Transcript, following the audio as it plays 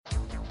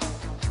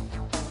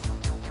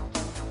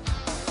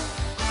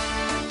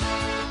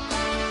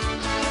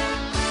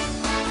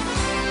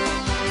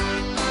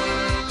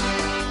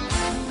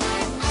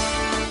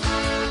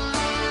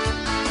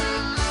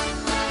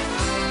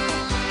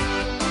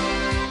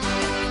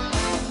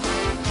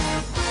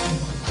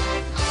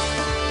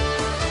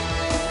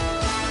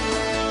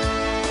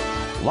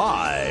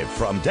Live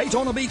from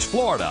Daytona Beach,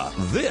 Florida,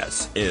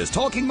 this is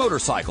Talking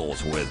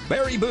Motorcycles with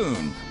Barry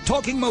Boone.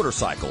 Talking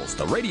Motorcycles,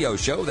 the radio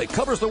show that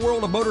covers the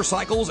world of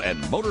motorcycles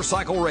and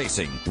motorcycle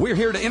racing. We're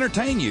here to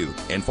entertain you,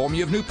 inform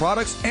you of new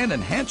products, and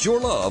enhance your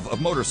love of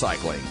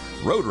motorcycling.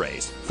 Road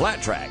race,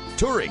 flat track,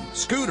 touring,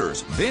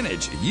 scooters,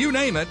 vintage, you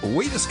name it,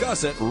 we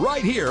discuss it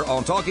right here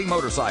on Talking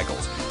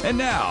Motorcycles. And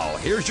now,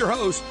 here's your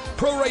host,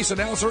 pro race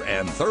announcer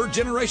and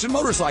third-generation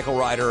motorcycle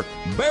rider,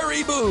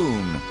 Barry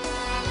Boone.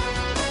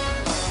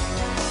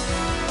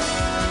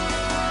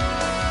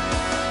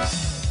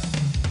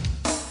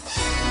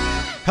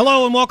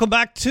 Hello and welcome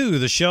back to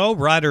the show,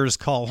 Riders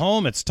Call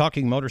Home. It's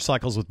Talking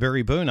Motorcycles with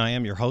Barry Boone. I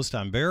am your host,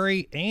 I'm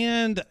Barry.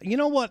 And you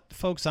know what,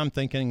 folks, I'm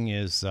thinking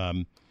is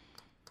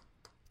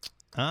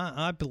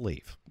I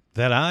believe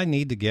that I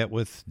need to get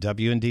with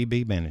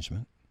W&DB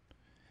management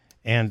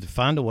and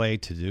find a way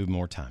to do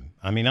more time.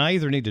 I mean, I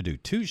either need to do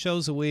 2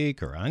 shows a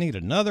week or I need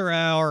another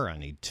hour. I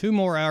need 2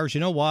 more hours. You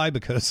know why?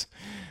 Because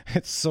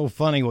it's so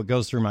funny what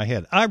goes through my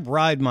head. I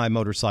ride my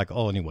motorcycle.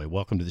 Oh, anyway,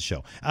 welcome to the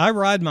show. I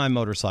ride my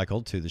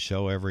motorcycle to the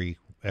show every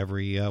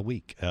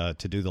week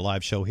to do the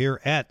live show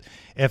here at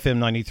FM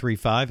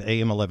 93.5,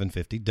 AM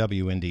 1150,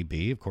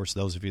 WNDB. Of course,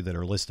 those of you that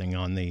are listening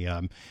on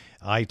the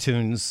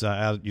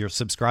iTunes, you're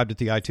subscribed at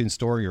the iTunes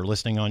store, you're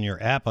listening on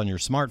your app, on your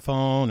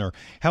smartphone, or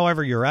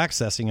however you're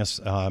accessing us,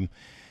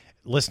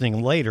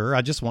 listening later,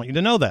 I just want you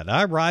to know that.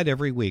 I ride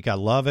every week. I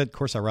love it. Of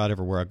course, I ride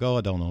everywhere I go.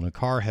 I don't own a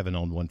car. Haven't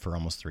owned one for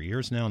almost 3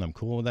 years now, and I'm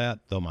cool with that.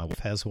 Though my wife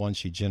has one,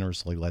 she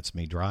generously lets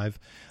me drive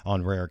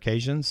on rare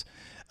occasions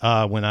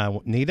when I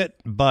need it.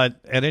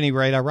 But at any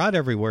rate, I ride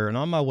everywhere, and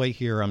on my way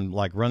here, I'm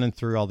like running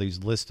through all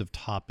these lists of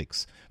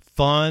topics,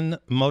 fun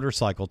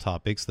motorcycle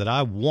topics that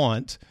I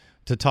want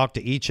to talk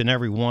to each and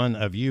every one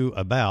of you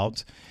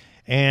about.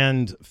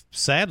 And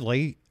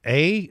sadly,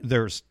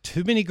 there's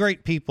too many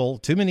great people,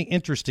 too many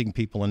interesting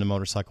people in the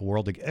motorcycle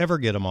world to ever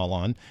get them all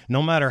on,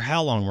 no matter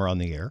how long we're on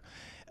the air.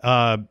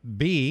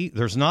 B,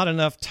 there's not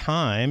enough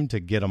time to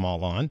get them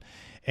all on.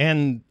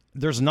 And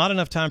there's not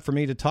enough time for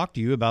me to talk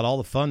to you about all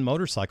the fun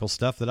motorcycle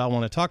stuff that I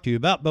want to talk to you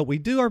about, but we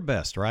do our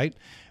best, right?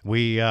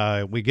 We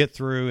get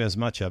through as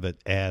much of it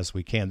as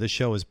we can. This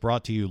show is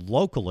brought to you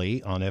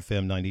locally on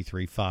FM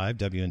 93.5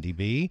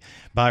 WNDB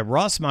by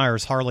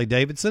Rossmeyers Harley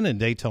Davidson in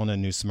Daytona,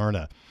 New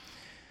Smyrna.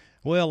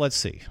 Well, let's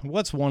see.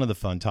 What's one of the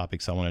fun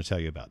topics I want to tell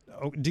you about?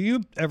 Do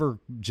you ever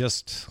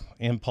just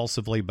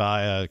impulsively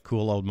buy a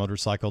cool old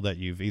motorcycle that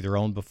you've either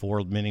owned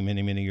before many,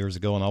 many, many years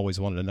ago and always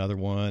wanted another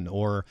one,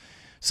 or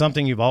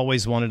something you've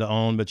always wanted to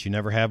own but you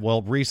never have?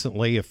 Well,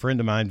 recently a friend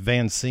of mine,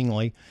 Van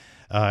Singley,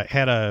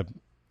 had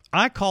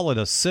I call it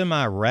a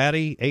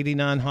semi-ratty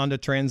 89 Honda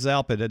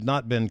Transalp. It had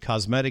not been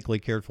cosmetically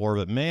cared for,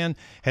 but man,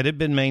 had it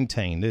been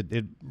maintained.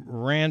 It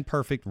ran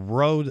perfect,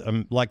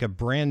 rode like a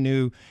brand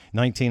new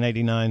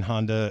 1989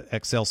 Honda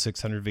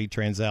XL600V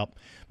Transalp,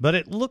 but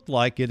it looked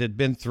like it had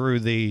been through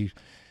the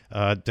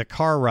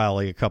Dakar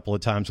Rally a couple of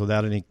times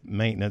without any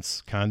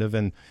maintenance, kind of,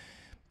 and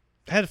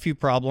had a few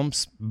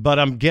problems, but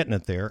I'm getting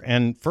it there.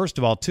 And first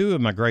of all, 2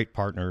 of my great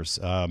partners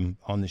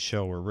on the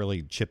show are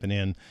really chipping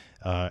in.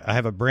 I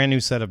have a brand new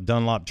set of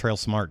Dunlop Trail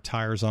Smart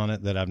tires on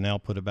it that I've now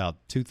put about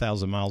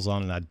 2,000 miles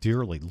on, and I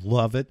dearly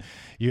love it.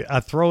 I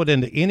throw it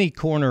into any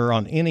corner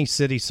on any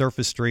city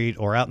surface street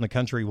or out in the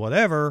country,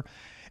 whatever,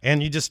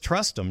 and you just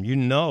trust them. You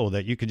know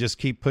that you could just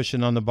keep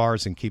pushing on the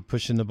bars and keep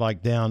pushing the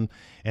bike down,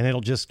 and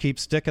it'll just keep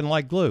sticking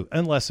like glue.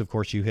 Unless, of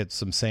course, you hit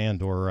some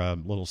sand or a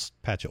little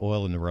patch of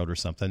oil in the road or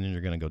something, and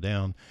you're going to go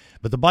down.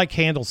 But the bike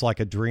handles like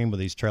a dream with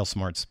these Trail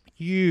Smarts.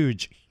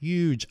 Huge,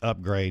 huge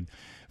upgrade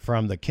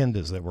from the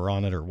Kendas that were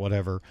on it or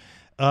whatever.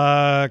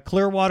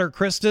 Clearwater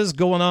Cristas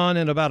going on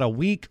in about a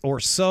week or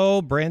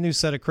so. Brand new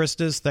set of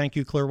Cristas. Thank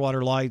you,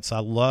 Clearwater Lights. I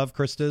love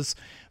Cristas.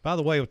 By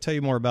the way, I'll tell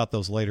you more about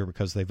those later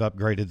because they've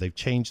upgraded. They've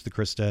changed the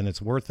Crista, and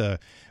it's worth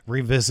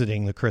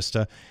revisiting the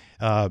Crista.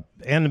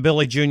 And the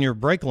Billy Jr.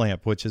 brake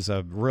lamp, which is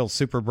a real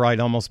super bright,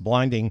 almost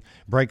blinding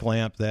brake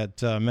lamp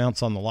that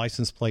mounts on the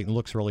license plate and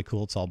looks really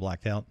cool. It's all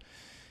blacked out.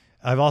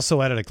 I've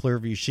also added a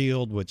Clearview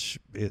Shield, which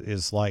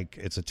is like,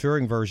 it's a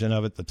touring version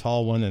of it, the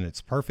tall one, and it's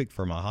perfect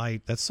for my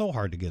height. That's so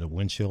hard to get a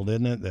windshield,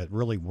 isn't it? That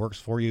really works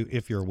for you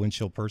if you're a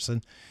windshield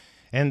person.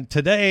 And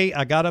today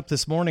I got up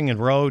this morning and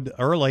rode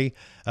early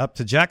up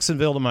to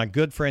Jacksonville to my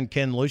good friend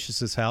Ken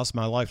Lucius's house,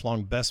 my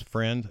lifelong best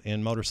friend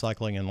in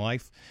motorcycling and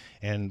life.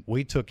 And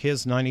we took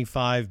his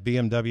 95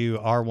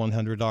 BMW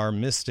R100R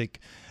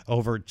Mystic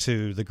over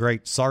to the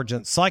great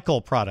Sargent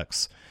Cycle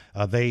Products.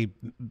 They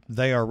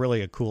are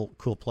really a cool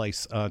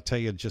place. I'll tell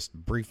you just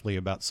briefly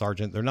about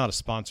Sargent. They're not a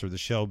sponsor of the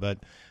show, but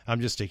I'm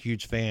just a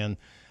huge fan.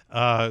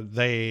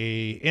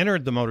 They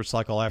entered the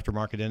motorcycle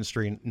aftermarket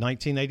industry in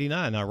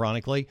 1989,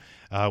 ironically,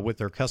 with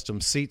their custom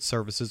seat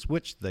services,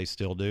 which they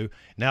still do.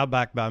 Now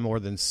backed by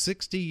more than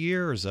 60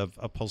 years of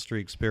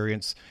upholstery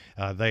experience,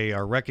 they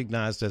are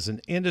recognized as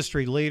an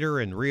industry leader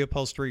in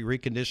reupholstery,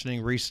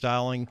 reconditioning,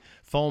 restyling,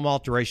 foam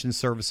alteration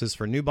services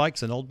for new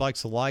bikes and old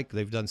bikes alike.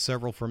 They've done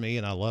several for me,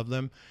 and I love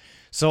them.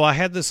 So I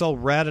had this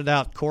old ratted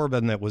out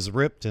Corbin that was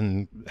ripped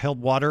and held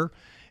water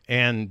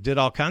and did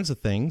all kinds of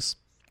things.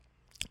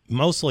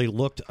 mostly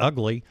looked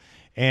ugly.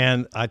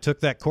 And I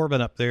took that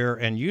Corbin up there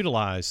and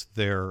utilized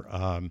their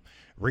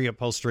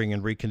reupholstering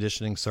and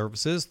reconditioning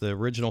services. The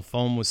original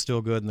foam was still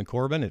good in the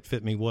Corbin. It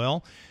fit me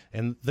well.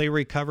 And they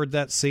recovered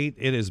that seat.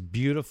 It is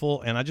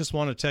beautiful. And I just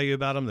want to tell you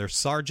about them. They're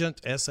Sargent,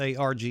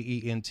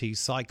 Sargent,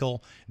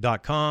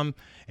 cycle.com.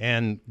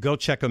 And go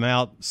check them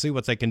out. See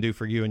what they can do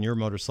for you and your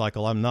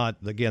motorcycle.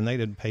 Again, they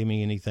didn't pay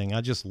me anything.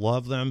 I just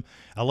love them.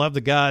 I love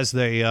the guys.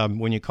 They,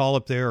 when you call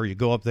up there or you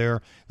go up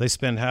there, they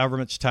spend however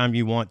much time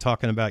you want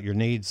talking about your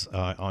needs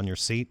on your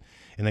seat.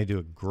 And they do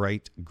a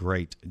great,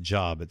 great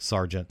job at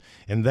Sargent.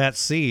 And that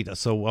seat,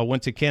 so I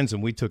went to Ken's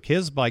and we took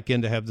his bike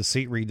in to have the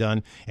seat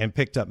redone and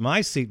picked up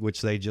my seat,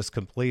 which they just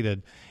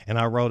completed. And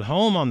I rode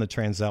home on the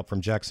Transalp from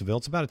Jacksonville.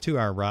 It's about a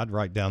 2-hour ride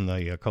right down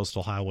the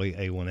Coastal Highway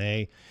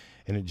A1A.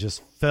 And it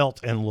just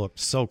felt and looked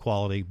so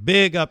quality.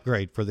 Big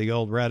upgrade for the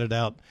old ratted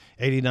out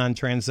 89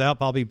 Transalp.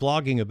 I'll be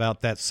blogging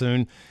about that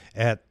soon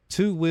at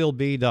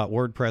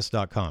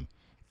twowheelb.wordpress.com.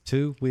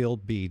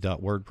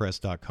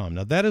 twowheelb.wordpress.com.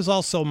 Now, that is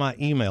also my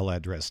email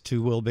address,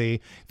 twowheelb.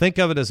 Think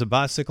of it as a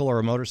bicycle or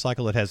a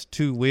motorcycle that has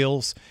two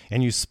wheels,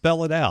 and you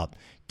spell it out,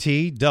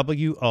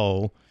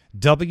 TWOWHEELB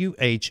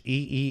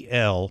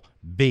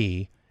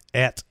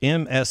at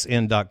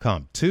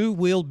msn.com.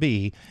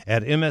 twowheelb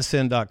at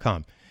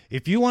msn.com.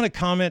 If you want to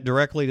comment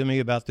directly to me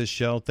about this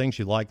show, things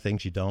you like,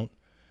 things you don't,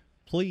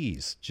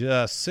 please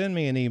just send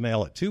me an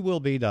email at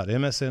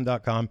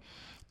twowheelb.msn.com.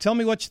 Tell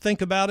me what you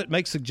think about it.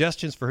 Make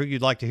suggestions for who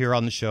you'd like to hear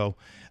on the show,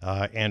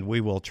 and we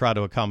will try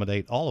to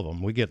accommodate all of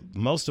them. We get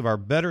most of our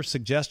better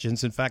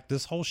suggestions. In fact,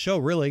 this whole show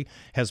really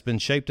has been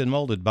shaped and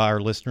molded by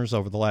our listeners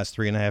over the last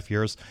 3.5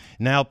 years.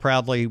 Now,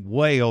 proudly,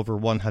 way over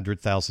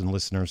 100,000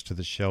 listeners to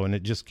the show, and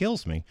it just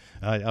kills me.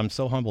 I'm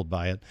so humbled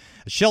by it.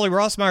 Shelley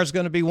Rossmeyer is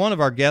going to be one of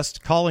our guests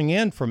calling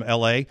in from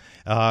L.A.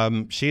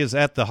 She is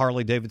at the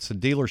Harley Davidson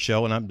dealer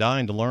show, and I'm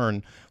dying to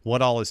learn what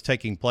all is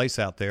taking place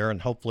out there,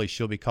 and hopefully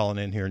she'll be calling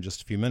in here in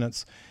just a few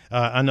minutes.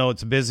 I know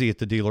it's busy at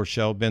the dealer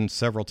show, been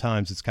several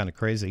times. It's kind of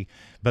crazy.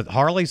 But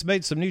Harley's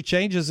made some new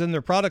changes in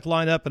their product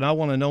lineup, and I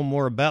want to know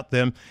more about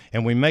them.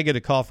 And we may get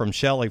a call from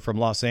Shelley from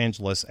Los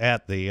Angeles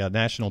at the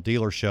National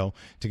Dealer Show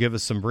to give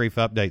us some brief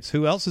updates.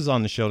 Who else is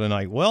on the show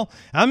tonight? Well,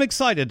 I'm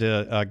excited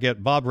to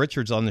get Bob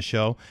Richards on the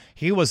show.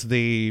 He was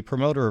the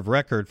promoter of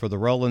record for the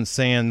Roland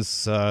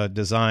Sands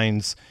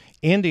Designs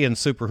Indian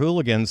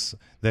Superhooligan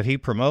that he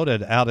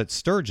promoted out at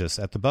Sturgis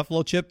at the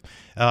Buffalo Chip.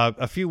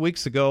 A few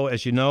weeks ago,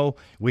 as you know,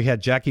 we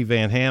had Jackie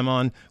Van Ham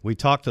on. We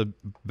talked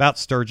about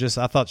Sturgis.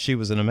 I thought she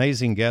was an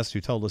amazing guest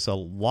who told us a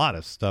lot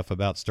of stuff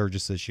about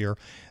Sturgis this year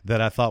that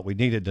I thought we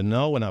needed to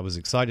know, and I was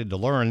excited to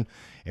learn.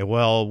 And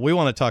well, we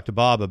want to talk to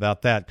Bob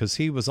about that because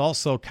he was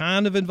also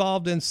kind of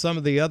involved in some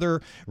of the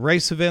other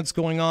race events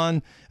going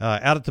on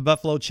out at the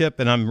Buffalo Chip,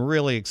 and I'm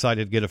really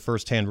excited to get a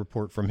firsthand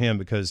report from him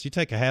because you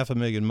take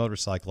 500,000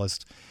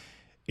 motorcyclists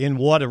in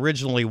what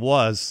originally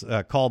was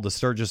called the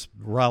Sturgis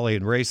Rally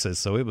and Races,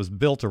 so it was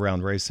built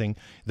around racing.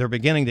 They're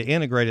beginning to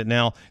integrate it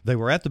now. They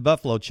were at the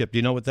Buffalo Chip. Do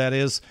you know what that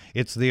is?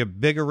 It's the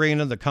big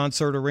arena, the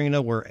concert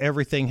arena where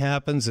everything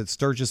happens. It's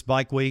Sturgis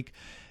Bike Week.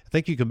 I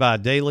think you can buy a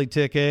daily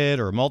ticket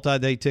or a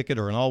multi-day ticket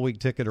or an all-week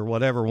ticket or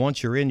whatever.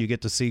 Once you're in, you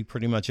get to see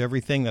pretty much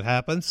everything that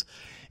happens,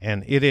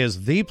 and it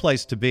is the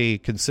place to be,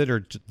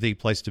 considered the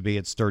place to be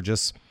at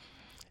Sturgis.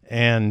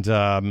 And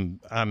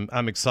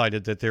I'm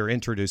excited that they're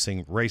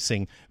introducing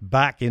racing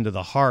back into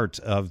the heart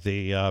of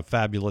the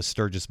fabulous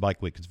Sturgis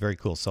Bike Week. It's very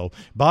cool. So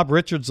Bob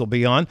Richards will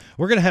be on.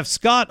 We're going to have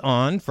Scott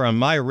on from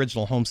my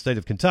original home state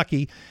of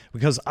Kentucky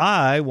because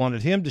I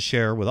wanted him to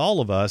share with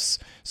all of us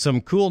some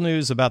cool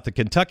news about the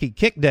Kentucky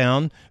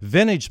Kickdown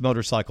vintage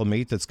motorcycle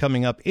meet that's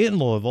coming up in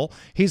Louisville.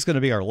 He's going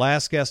to be our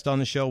last guest on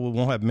the show. We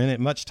won't have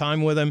much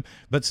time with him,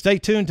 but stay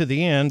tuned to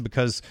the end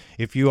because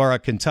if you are a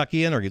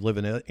Kentuckian or you live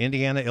in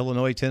Indiana,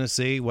 Illinois,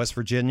 Tennessee, West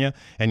Virginia,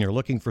 and you're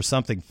looking for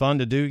something fun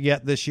to do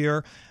yet this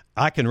year,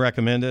 I can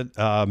recommend it.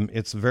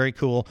 It's very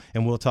cool,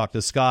 and we'll talk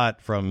to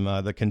Scott from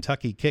the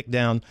Kentucky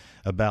Kickdown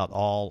about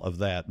all of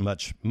that.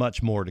 Much,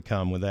 much more to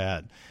come with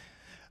that.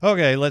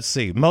 Okay, let's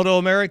see.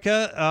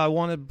 MotoAmerica. I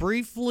want to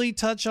briefly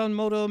touch on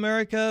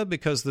MotoAmerica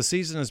because the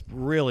season is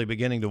really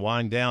beginning to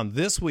wind down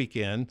this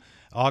weekend.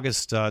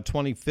 August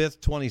 25th,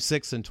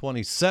 26th, and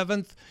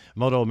 27th.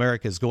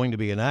 MotoAmerica is going to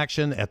be in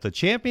action at the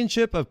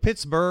Championship of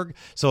Pittsburgh.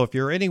 So if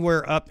you're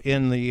anywhere up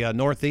in the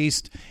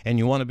Northeast and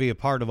you want to be a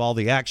part of all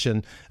the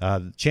action,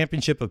 the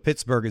Championship of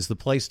Pittsburgh is the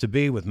place to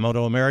be with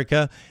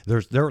MotoAmerica.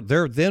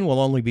 There then will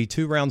only be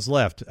 2 rounds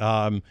left.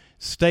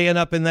 Staying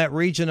up in that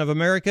region of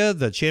America,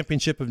 the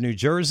Championship of New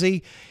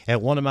Jersey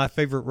at one of my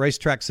favorite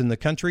racetracks in the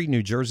country,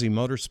 New Jersey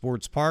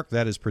Motorsports Park.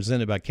 That is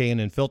presented by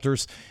K&N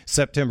Filters,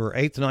 September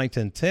 8th, 9th,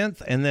 and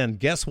 10th. And then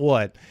guess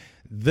what?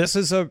 This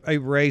is a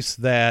race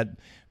that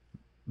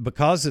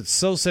because it's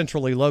so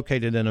centrally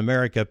located in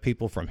America,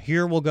 people from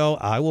here will go.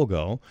 I will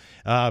go.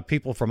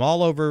 People from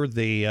all over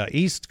the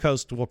East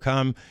Coast will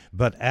come.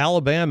 But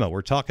Alabama,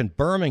 we're talking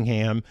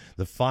Birmingham,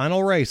 the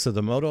final race of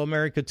the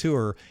MotoAmerica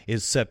Tour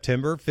is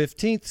September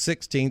 15th,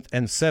 16th,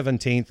 and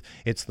 17th.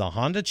 It's the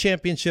Honda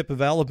Championship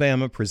of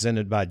Alabama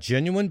presented by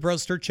Genuine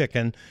Broaster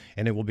Chicken,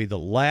 and it will be the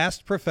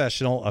last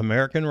professional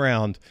American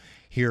round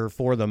here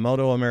for the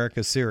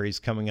MotoAmerica Series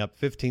coming up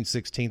 15th,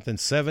 16th, and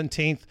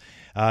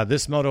 17th.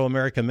 This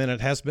MotoAmerica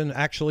Minute has been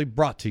actually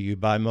brought to you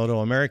by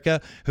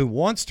MotoAmerica, who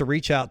wants to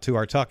reach out to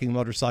our Talking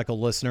Motorcycle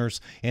listeners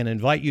and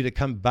invite you to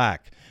come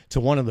back to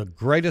one of the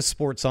greatest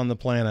sports on the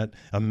planet,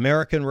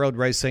 American road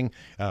racing.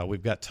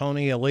 We've got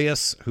Tony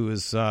Elias, who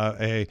is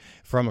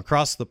from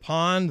across the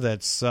pond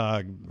that's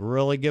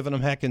really giving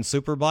them heck in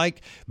Superbike.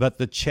 But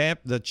the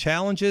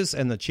challenges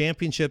and the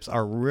championships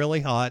are really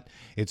hot.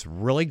 It's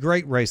really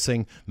great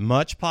racing,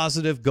 much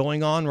positive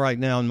going on right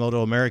now in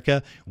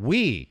MotoAmerica.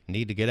 We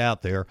need to get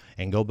out there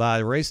and go buy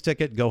a race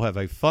ticket, go have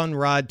a fun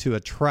ride to a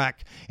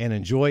track, and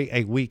enjoy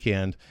a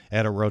weekend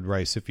at a road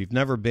race. If you've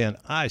never been,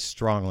 I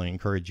strongly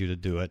encourage you to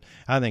do it.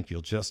 I think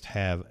you'll just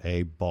have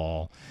a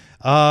ball.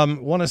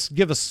 Want to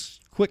give a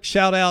quick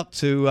shout out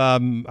to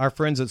our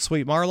friends at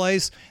Sweet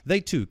Marlay's. They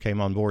too came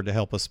on board to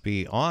help us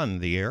be on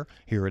the air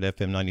here at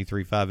FM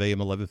 93.5 AM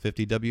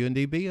 1150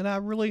 WNDB, and I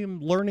really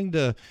am learning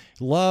to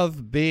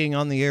love being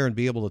on the air and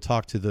be able to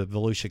talk to the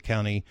Volusia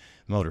County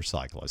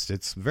motorcyclists.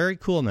 It's very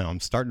cool now. I'm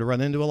starting to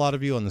run into a lot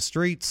of you on the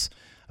streets.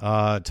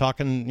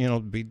 Talking, I'll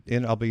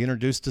be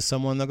introduced to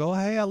someone. They'll go,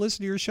 "Hey, I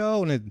listen to your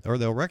show," or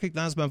they'll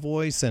recognize my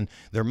voice, and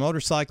they're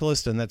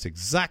motorcyclists, and that's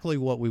exactly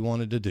what we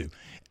wanted to do.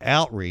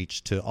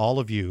 Outreach to all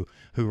of you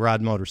who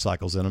ride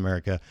motorcycles in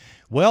America.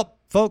 Well,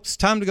 folks,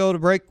 time to go to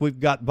break. We've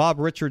got Bob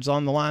Richards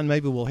on the line.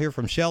 Maybe we'll hear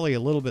from Shelley a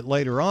little bit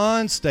later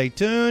on. Stay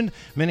tuned.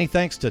 Many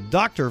thanks to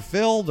Dr.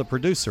 Phil, the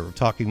producer of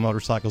Talking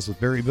Motorcycles with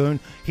Barry Boone.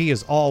 He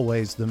is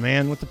always the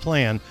man with the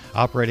plan,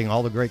 operating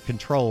all the great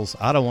controls.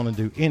 I don't want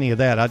to do any of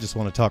that. I just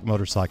want to talk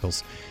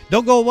motorcycles.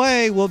 Don't go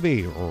away. We'll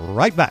be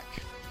right back.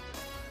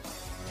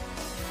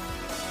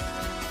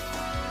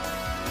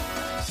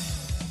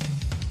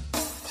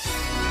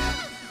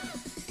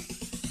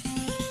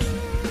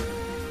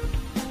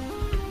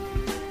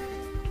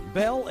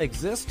 Bell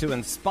exists to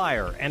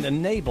inspire and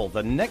enable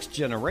the next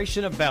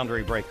generation of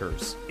boundary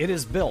breakers. It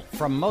is built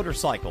from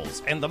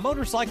motorcycles and the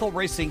motorcycle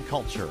racing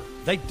culture.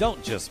 They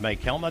don't just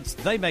make helmets,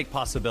 they make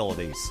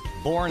possibilities.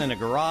 Born in a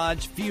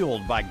garage,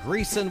 fueled by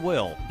grease and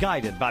will,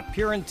 guided by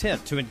pure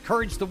intent to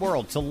encourage the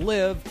world to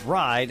live,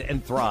 ride,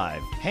 and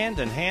thrive. Hand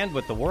in hand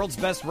with the world's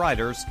best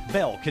riders,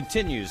 Bell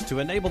continues to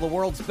enable the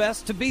world's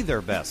best to be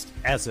their best,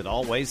 as it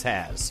always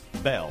has.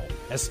 Bell,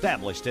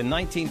 established in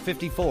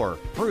 1954,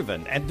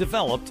 proven and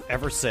developed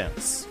ever since.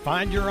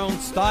 Find your own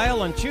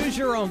style and choose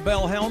your own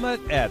Bell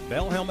helmet at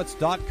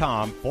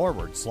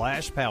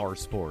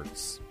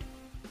bellhelmets.com/powersports.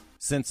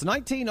 Since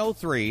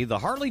 1903, the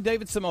Harley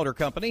Davidson Motor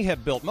Company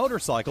have built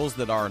motorcycles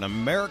that are an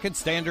American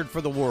standard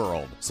for the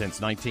world. Since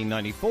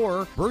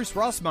 1994, Bruce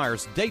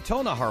Rossmeyers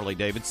Daytona Harley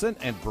Davidson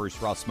and Bruce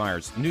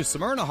Rossmeyers New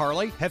Smyrna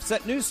Harley have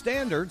set new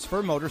standards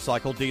for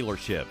motorcycle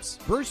dealerships.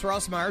 Bruce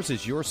Rossmeyers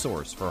is your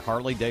source for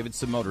Harley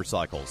Davidson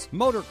motorcycles,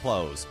 motor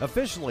clothes,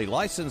 officially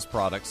licensed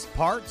products,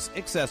 parts,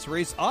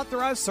 accessories,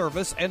 authorized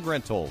service, and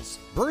rentals.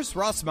 Bruce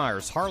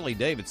Rossmeyers Harley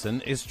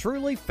Davidson is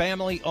truly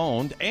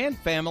family-owned and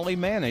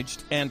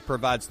family-managed and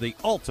provides the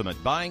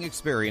ultimate buying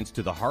experience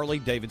to the Harley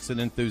Davidson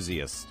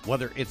enthusiasts.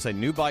 Whether it's a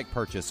new bike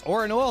purchase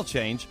or an oil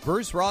change,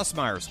 Bruce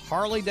Rossmeyers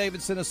Harley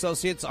Davidson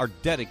Associates are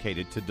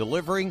dedicated to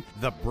delivering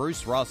the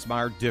Bruce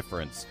Rossmeyer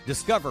difference.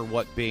 Discover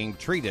what being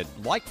treated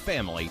like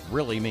family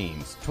really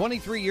means.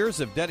 23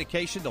 years of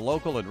dedication to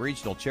local and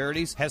regional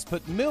charities has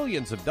put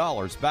millions of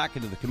dollars back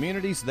into the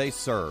communities they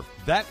serve.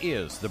 That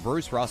is the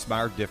Bruce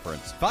Rossmeyer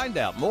difference. Find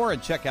out more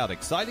and check out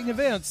exciting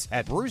events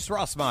at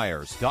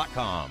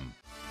brucerossmeyers.com.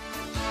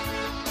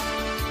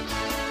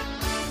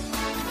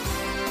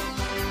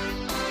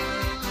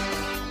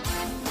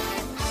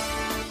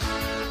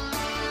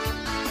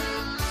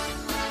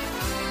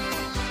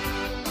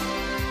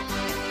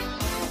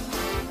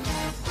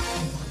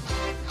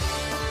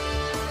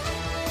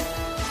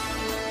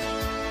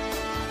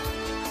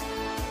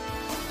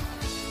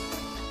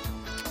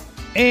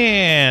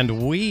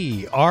 And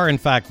we are, in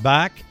fact,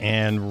 back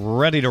and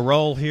ready to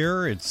roll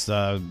here. It's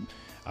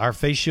our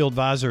face shield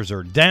visors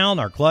are down.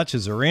 Our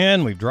clutches are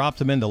in. We've dropped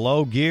them into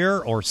low gear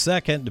or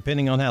second,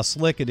 depending on how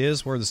slick it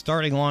is, where the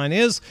starting line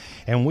is.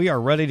 And we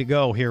are ready to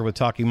go here with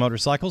Talking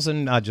Motorcycles.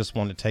 And I just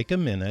want to take a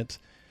minute.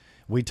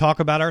 We talk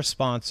about our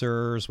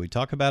sponsors. We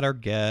talk about our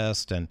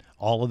guests and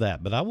all of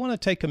that. But I want to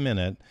take a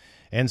minute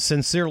and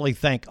sincerely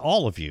thank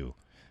all of you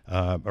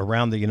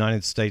around the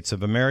United States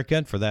of America,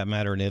 and for that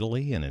matter in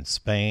Italy and in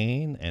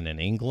Spain and in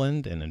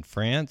England and in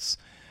France.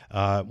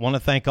 Want to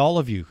thank all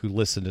of you who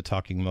listen to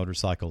Talking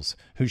Motorcycles,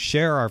 who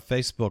share our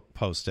Facebook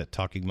post at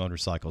Talking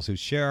Motorcycles, who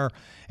share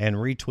and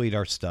retweet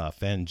our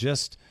stuff, and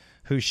just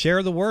who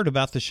share the word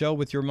about the show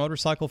with your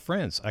motorcycle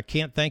friends. I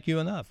can't thank you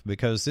enough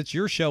because it's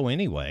your show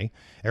anyway.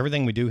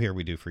 Everything we do here,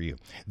 we do for you.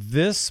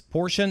 This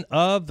portion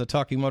of the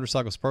Talking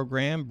Motorcycles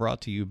program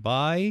brought to you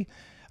by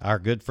our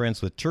good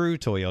friends with True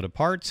Toyota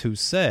Parts, who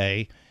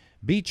say,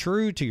 be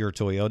true to your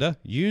Toyota,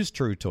 use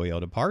True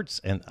Toyota Parts,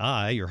 and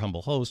I, your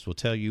humble host, will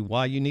tell you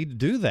why you need to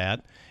do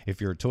that if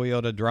you're a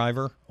Toyota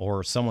driver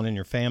or someone in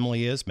your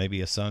family is,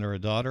 maybe a son or a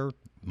daughter,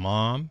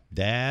 mom,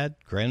 dad,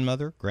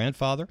 grandmother,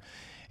 grandfather,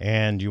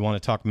 and you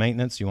want to talk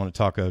maintenance, you want to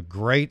talk a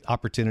great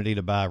opportunity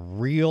to buy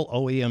real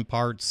OEM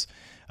parts.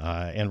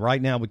 And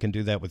right now we can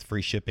do that with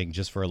free shipping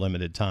just for a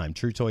limited time.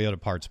 True Toyota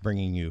Parts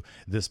bringing you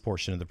this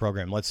portion of the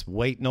program. Let's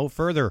wait no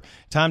further.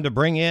 Time to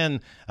bring in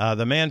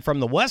the man from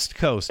the West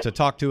Coast to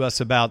talk to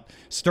us about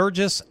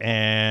Sturgis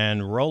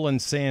and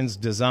Roland Sands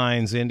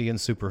Designs Indian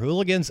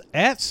Superhooligans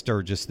at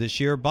Sturgis this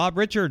year. Bob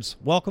Richards,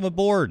 welcome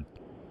aboard.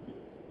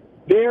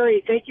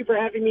 Barry, thank you for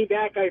having me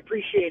back. I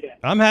appreciate it.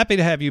 I'm happy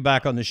to have you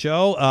back on the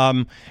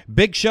show.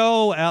 Big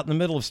show out in the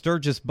middle of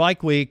Sturgis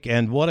Bike Week,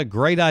 and what a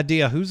great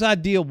idea. Whose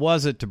idea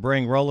was it to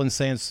bring Roland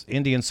Sands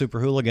Indian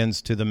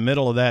Superhooligans to the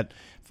middle of that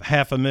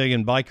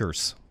 500,000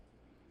 bikers?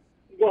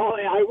 Well,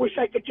 I wish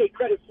I could take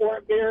credit for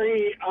it,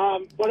 Barry,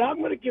 but I'm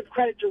going to give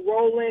credit to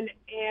Roland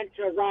and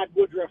to Rod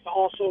Woodruff,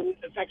 also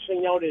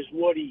affectionately known as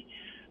Woody.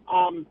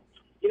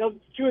 The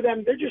two of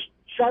them, they're just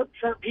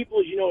sharp people,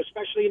 as you know,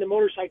 especially in the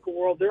motorcycle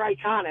world. They're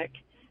iconic.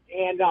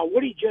 And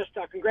Woody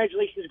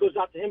congratulations goes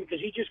out to him because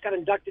he just got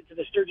inducted to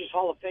the Sturgis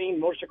Hall of Fame,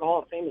 Motorcycle Hall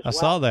of Fame as well.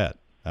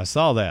 I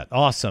saw that.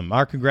 Awesome.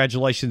 Our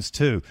congratulations,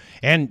 too.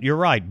 And you're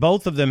right.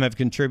 Both of them have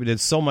contributed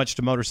so much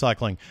to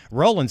motorcycling.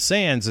 Roland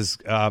Sands is,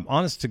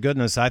 honest to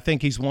goodness, I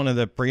think he's one of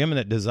the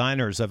preeminent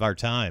designers of our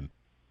time.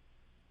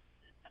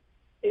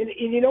 And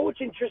you know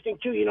what's interesting,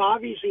 too?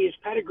 Obviously his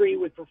pedigree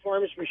with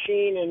Performance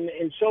Machine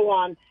and so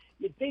on,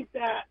 you'd think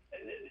that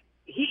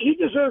he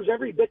deserves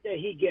every bit that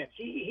he gets.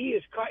 He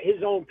has cut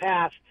his own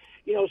path.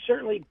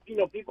 Certainly,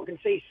 people can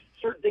say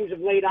certain things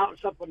have laid out and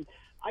stuff, but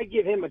I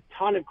give him a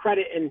ton of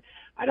credit. And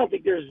I don't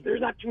think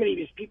there's not too many of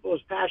these people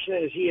as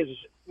passionate as he is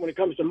when it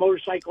comes to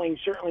motorcycling.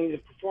 Certainly the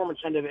performance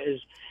end of it is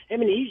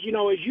him. And he's,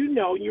 as you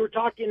know, you were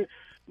talking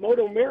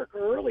MotoAmerica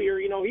earlier,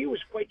 he was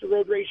quite the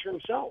road racer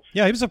himself.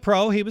 Yeah, he was a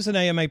pro. He was an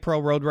AMA pro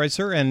road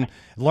racer and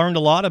learned a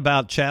lot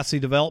about chassis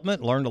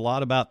development, learned a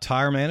lot about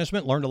tire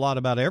management, learned a lot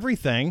about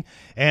everything,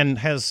 and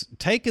has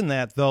taken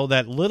that, though,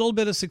 that little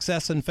bit of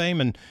success and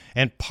fame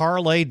and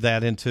parlayed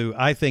that into,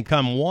 I think,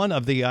 one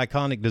of the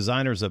iconic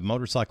designers of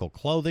motorcycle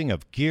clothing,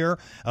 of gear,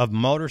 of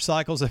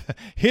motorcycles.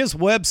 His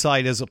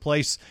website is a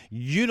place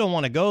you don't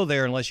want to go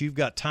there unless you've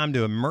got time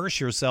to immerse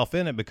yourself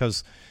in it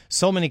because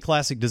so many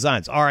classic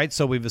designs. All right,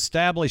 so we've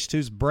established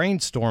whose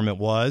brainstorm it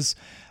was.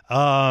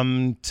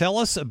 Tell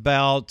us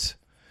about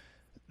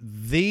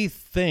the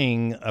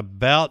thing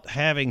about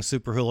having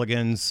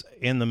Superhooligans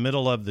in the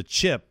middle of the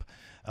chip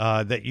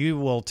that you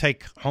will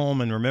take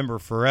home and remember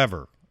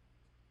forever.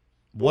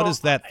 What is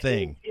that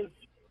thing?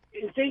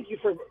 And thank you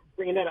for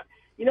bringing that up.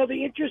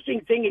 The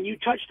interesting thing, and you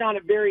touched on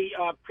it very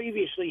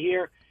previously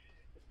here,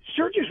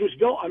 Sturgis was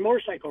built on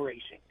motorcycle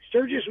racing.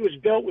 Sturgis was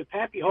built with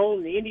Pappy Hole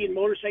and the Indian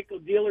Motorcycle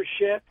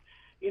Dealership,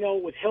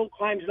 with hill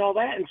climbs and all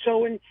that. And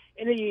so it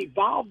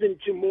evolved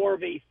into more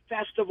of a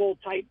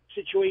festival-type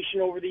situation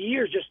over the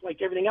years, just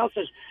like everything else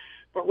does.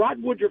 But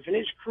Rod Woodruff and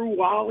his crew,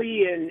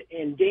 Wally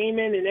and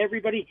Damon and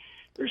everybody,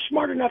 they're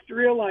smart enough to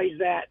realize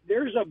that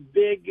there's a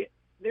big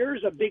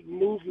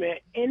movement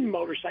in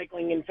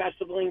motorcycling and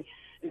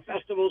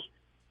festivals.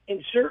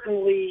 And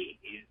certainly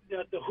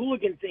the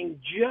hooligan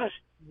thing just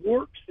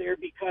works there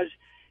because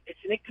it's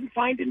in a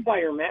confined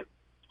environment.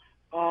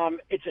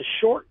 It's a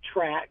short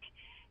track.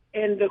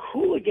 And the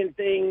hooligan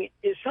thing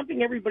is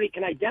something everybody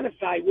can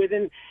identify with.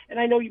 And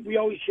I know we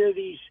always hear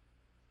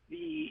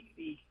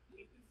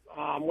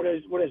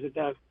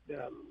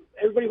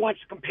everybody wants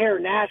to compare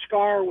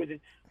NASCAR with a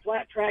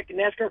flat track and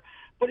NASCAR,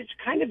 but it's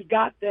kind of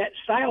got that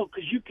style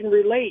because you can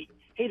relate.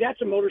 Hey, that's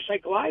a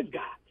motorcycle I've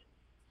got.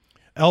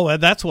 Oh,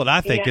 that's what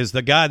I think is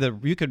the guy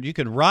that you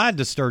could ride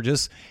to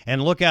Sturgis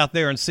and look out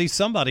there and see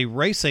somebody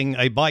racing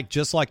a bike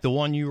just like the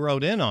one you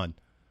rode in on.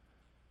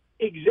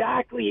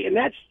 Exactly, and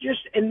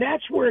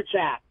that's where it's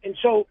at. And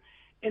so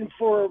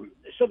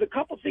the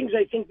couple things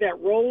I think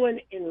that Roland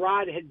and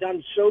Rod had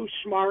done so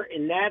smart,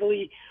 and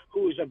Natalie,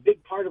 who is a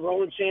big part of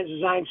Roland Sands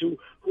Designs, who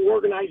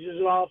organizes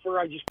it all for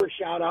a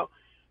shout out.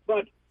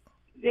 But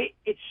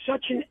it's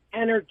such an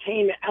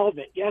entertainment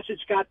element. Yes,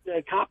 it's got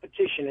the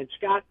competition. It's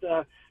got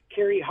the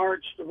Kerry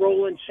Hart's, the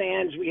Roland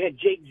Sands. We had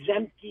Jake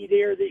Zemke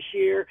there this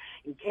year,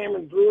 and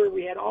Cameron Brewer.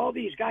 We had all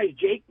these guys.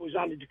 Jake was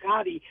on the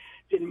Ducati,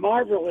 did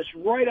marvelous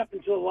right up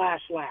until the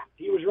last lap.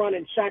 He was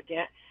running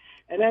second.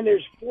 And then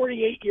there's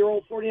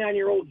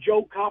 49-year-old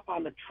Joe Kopp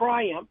on the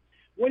Triumph,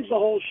 wins the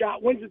whole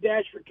shot, wins the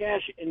Dash for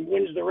Cash, and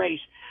wins the race.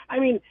 I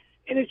mean,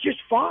 and it's just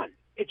fun.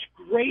 It's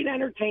great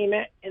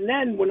entertainment. And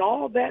then when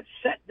all that's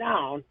set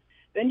down,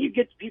 then you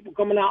get people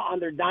coming out on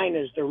their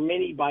Dynas, their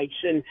mini bikes,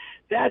 and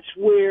that's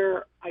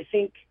where I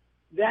think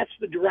that's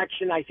the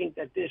direction I think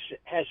that this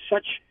has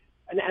such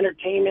an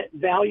entertainment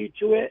value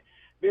to it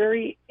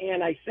Barry,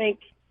 and I think,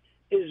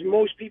 as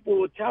most people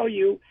will tell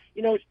you,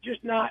 it's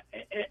just not,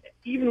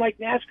 even like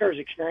NASCAR's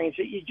experience,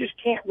 you just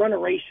can't run a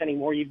race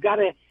anymore. You've got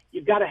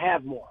to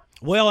have more.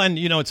 Well, and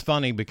it's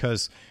funny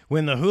because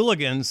when the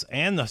Hooligans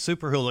and the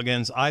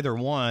Superhooligans, either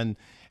one,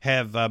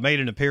 have made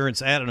an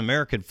appearance at an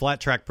American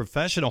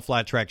professional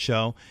flat track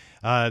show,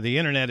 the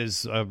internet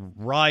is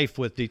rife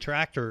with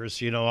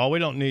detractors. Oh, we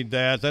don't need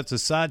that. That's a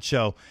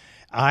sideshow.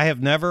 I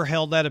have never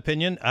held that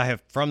opinion. I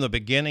have from the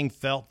beginning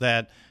felt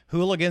that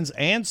Hooligans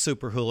and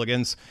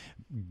Superhooligans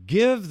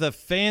give the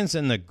fans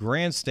in the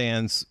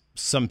grandstands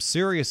some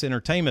serious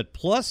entertainment.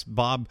 Plus,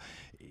 Bob,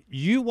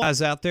 you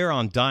guys out there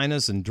on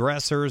dynas and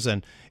dressers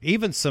and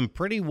even some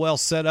pretty well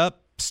set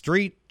up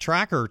street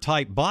tracker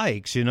type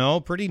bikes,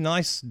 pretty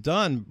nice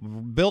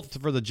done, built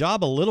for the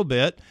job a little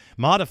bit,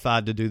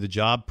 modified to do the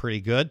job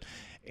pretty good.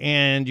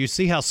 And you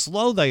see how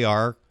slow they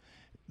are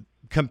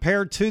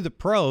compared to the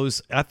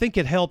pros. I think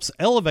it helps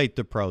elevate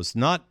the pros,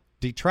 not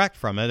detract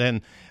from it.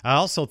 And I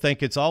also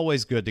think it's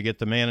always good to get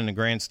the man in the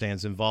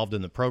grandstands involved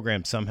in the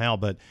program somehow.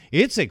 But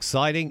it's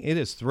exciting, it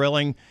is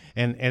thrilling,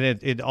 and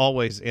it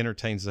always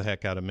entertains the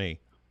heck out of me.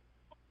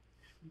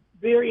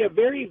 A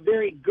very,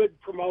 very good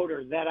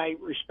promoter that I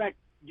respect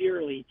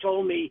dearly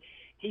told me,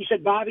 he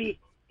said, Bobby,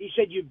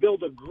 you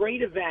build a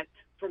great event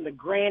from the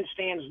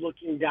grandstands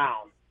looking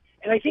down.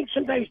 And I think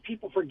sometimes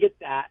people forget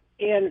that.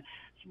 And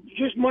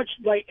just much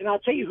like, and I'll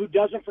tell you who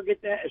doesn't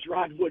forget that is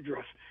Rod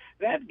Woodruff.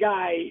 That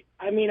guy,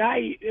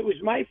 it was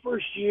my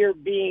first year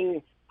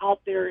being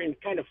out there in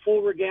kind of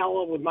full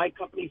regalia with my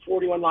company,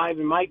 41 Live,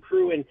 and my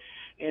crew,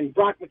 and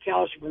Brock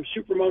McAllister from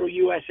Supermoto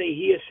USA.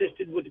 He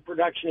assisted with the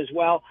production as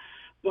well.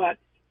 But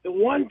the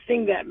one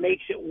thing that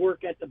makes it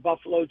work at the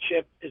Buffalo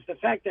Chip is the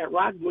fact that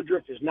Rod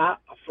Woodruff is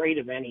not afraid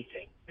of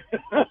anything.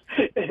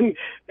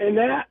 and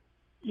that,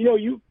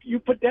 you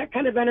put that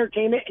kind of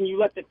entertainment and you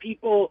let the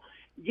people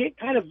get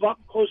kind of up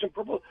close and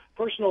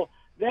personal.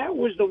 That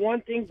was the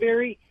one thing,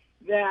 Barry,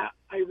 that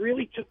I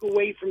really took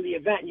away from the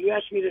event. You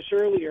asked me this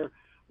earlier,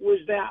 was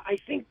that I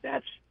think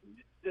that's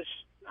this,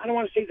 I don't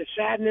want to say the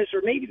sadness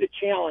or maybe the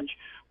challenge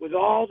with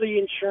all the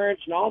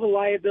insurance and all the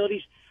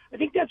liabilities. I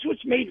think that's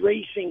what's made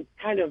racing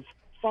kind of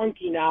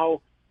funky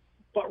now,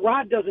 but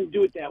Rod doesn't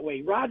do it that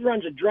way. Rod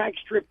runs a drag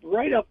strip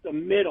right up the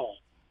middle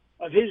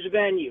of his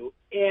venue,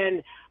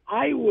 and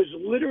I was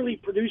literally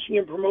producing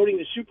and promoting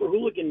the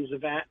Superhooligans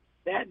event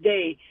that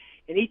day,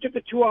 and he took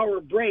a 2-hour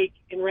break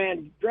and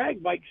ran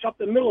drag bikes up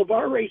the middle of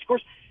our race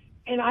course,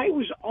 and I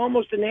was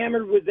almost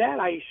enamored with that.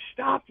 I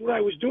stopped what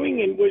I was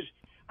doing and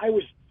I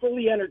was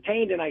fully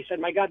entertained, and I said,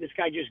 my God, this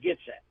guy just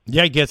gets it.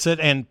 Yeah, he gets it,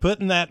 and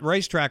putting that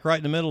racetrack right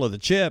in the middle of the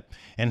chip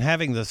and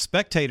having the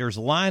spectators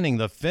lining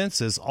the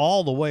fences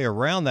all the way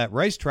around that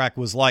racetrack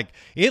was like,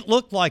 it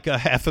looked like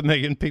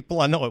 500,000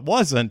 people. I know it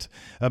wasn't,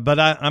 but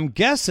I'm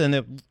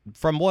guessing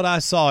from what I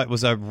saw, it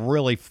was a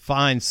really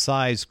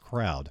fine-sized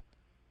crowd.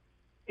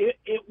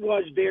 It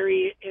was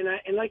very,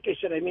 and like I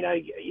said,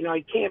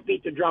 I can't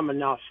beat the drum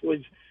enough.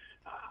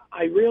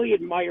 I really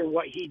admire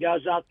what he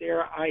does out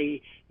there.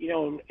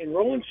 And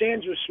Roland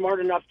Sands was smart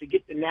enough to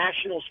get the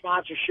national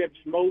sponsorships,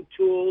 Mo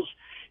Tools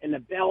and the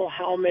Bell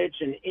helmets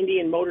and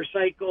Indian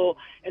Motorcycle,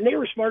 and they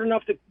were smart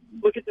enough to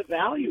look at the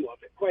value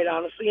of it, quite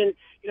honestly. And,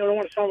 I don't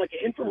want to sound like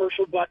an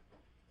infomercial, but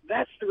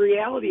that's the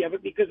reality of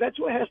it, because that's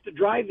what has to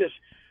drive this.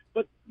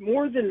 But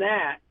more than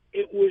that,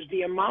 it was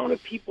the amount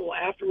of people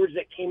afterwards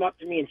that came up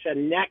to me and said,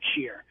 next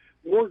year,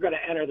 we're going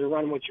to enter the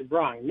Run What You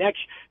Brung.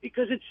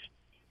 Because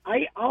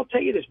I'll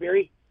tell you this,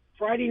 Barry,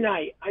 Friday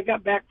night, I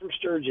got back from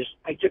Sturgis.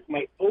 I took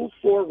my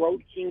 04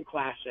 Road King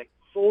Classic,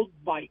 full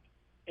bike,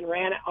 and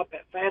ran it up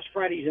at Fast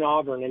Fridays in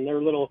Auburn in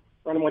their little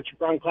Run What You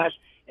Brung class.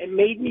 It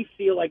made me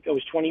feel like I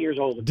was 20 years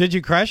old. Did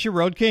you crash your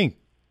Road King?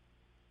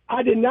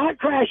 I did not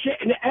crash it,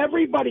 and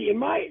everybody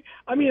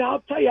I'll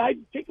tell you, I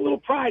take a little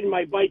pride in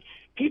my bike.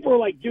 People are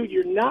like, dude,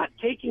 you're not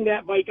taking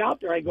that bike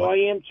out there. I go,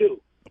 I am too.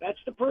 That's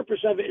the purpose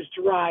of it, is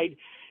to ride.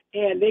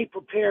 And they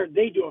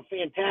do a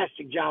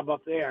fantastic job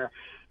up there.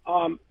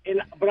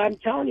 But I'm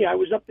telling you, I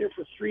was up there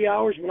for 3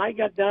 hours. When I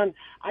got done,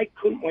 I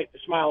couldn't wipe the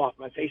smile off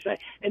my face.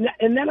 And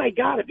then I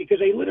got it, because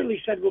they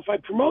literally said, well, if I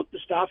promote the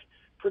stuff,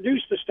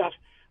 produce the stuff,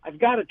 I've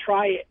got to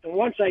try it. And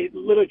once I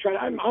literally tried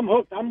it, I'm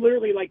hooked. I'm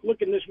literally like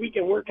looking this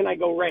weekend, where can I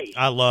go race?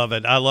 I love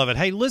it.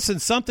 Hey, listen,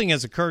 something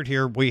has occurred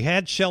here. We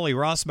had Shelly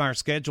Rossmeyer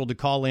scheduled to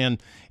call in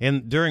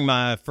during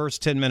my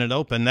first 10-minute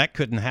open. That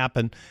couldn't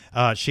happen.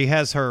 She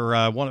has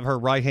her one of her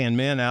right-hand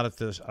men out at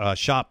the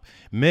shop,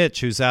 Mitch,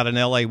 who's out in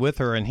L.A. with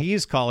her, and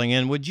he's calling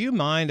in. Would you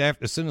mind,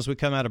 as soon as we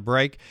come out of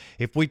break,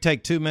 if we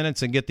take 2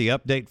 minutes and get the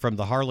update from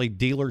the Harley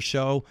Dealer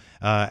Show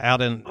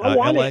out in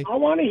L.A.? I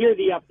want to hear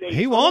the update.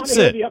 He wants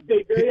it. Hear the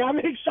update, Barry. I'm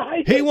excited.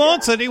 excited. He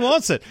wants it. He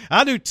wants it.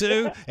 I do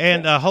too.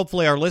 And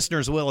hopefully our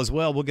listeners will as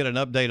well. We'll get an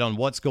update on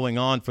what's going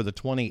on for the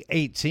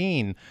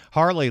 2018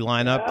 Harley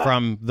lineup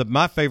from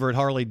my favorite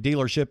Harley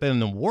dealership in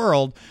the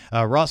world,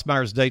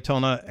 Rossmeyers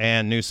Daytona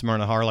and New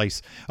Smyrna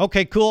Harleys.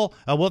 Okay, cool.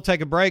 We'll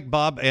take a break,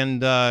 Bob,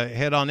 and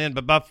head on in.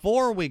 But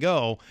before we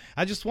go,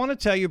 I just want to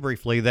tell you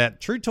briefly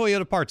that True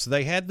Toyota Parts,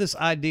 they had this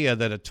idea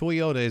that a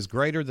Toyota is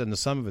greater than the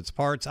sum of its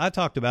parts. I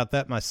talked about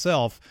that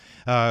myself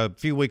a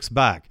few weeks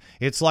back.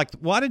 It's like,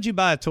 why did you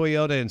buy a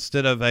Toyota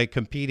instead of a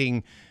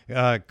competing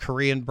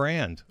Korean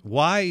brand?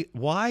 Why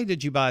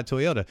did you buy a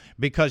Toyota?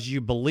 Because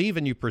you believe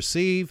and you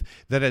perceive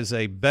that it's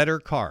a better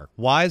car.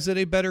 Why is it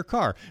a better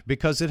car?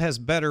 Because it has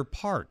better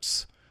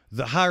parts,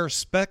 the higher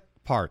spec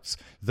parts.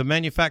 The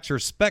manufacturer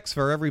specs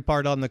for every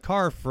part on the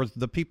car for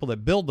the people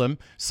that build them,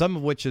 some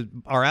of which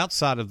are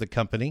outside of the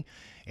company,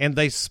 and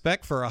they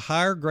spec for a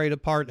higher grade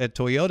of part at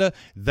Toyota.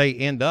 They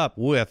end up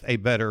with a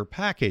better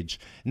package.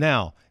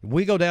 Now,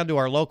 we go down to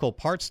our local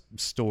parts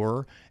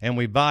store and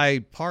we buy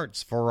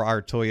parts for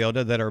our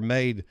Toyota that are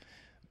made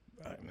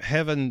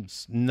heaven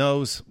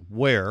knows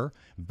where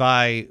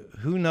by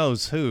who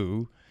knows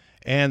who,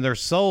 and they're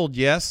sold,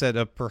 yes, at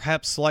a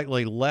perhaps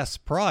slightly less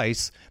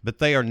price, but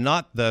they are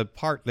not the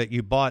part that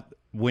you bought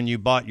when you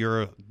bought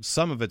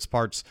some of its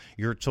parts,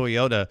 your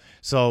Toyota.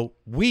 So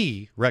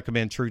we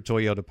recommend True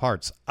Toyota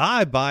Parts.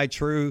 I buy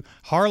True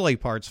Harley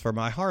parts for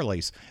my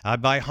Harleys. I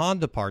buy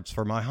Honda parts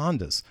for my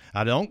Hondas.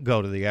 I don't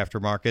go to the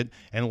aftermarket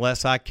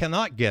unless I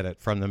cannot get it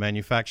from the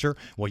manufacturer.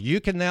 Well,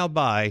 you can now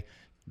buy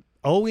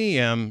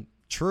OEM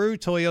True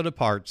Toyota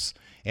Parts,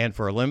 and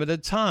for a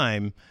limited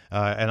time,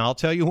 and I'll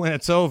tell you when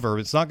it's over,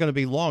 it's not going to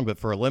be long, but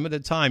for a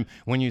limited time,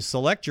 when you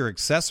select your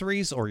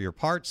accessories or your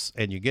parts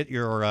and you get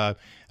your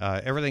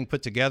everything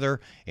put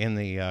together in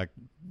the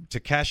to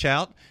cash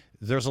out,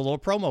 there's a little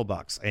promo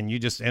box, and you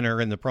just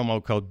enter in the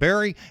promo code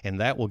Barry,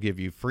 and that will give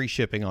you free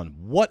shipping on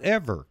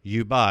whatever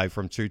you buy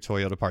from True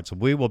Toyota Parts.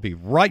 We will be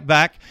right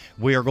back.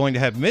 We are going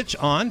to have Mitch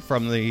on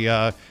from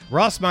the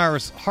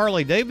Rossmeyers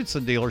Harley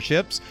Davidson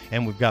dealerships,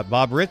 and we've got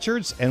Bob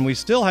Richards, and we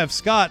still have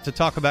Scott to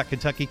talk about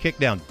Kentucky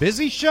Kickdown.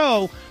 Busy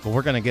show, but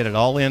we're going to get it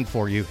all in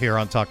for you here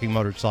on Talking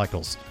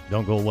Motorcycles.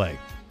 Don't go away.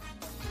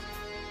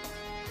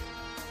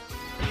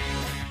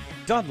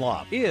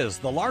 Dunlop is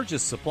the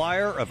largest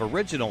supplier of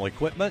original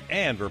equipment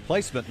and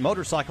replacement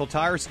motorcycle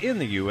tires in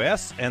the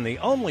U.S. and the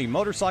only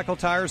motorcycle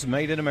tires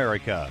made in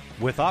America.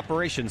 With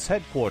operations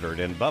headquartered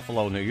in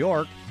Buffalo, New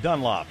York,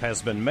 Dunlop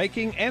has been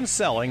making and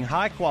selling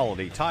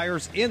high-quality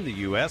tires in the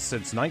U.S.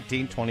 since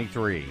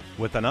 1923.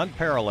 With an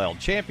unparalleled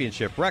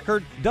championship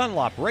record,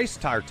 Dunlop race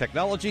tire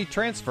technology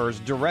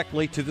transfers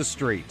directly to the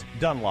street.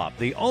 Dunlop,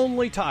 the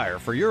only tire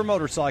for your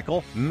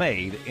motorcycle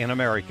made in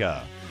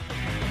America.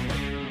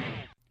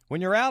 When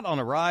you're out on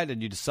a ride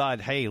and you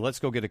decide, hey, let's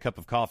go get a cup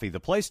of coffee,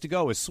 the place to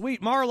go is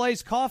Sweet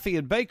Marlay's Coffee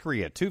and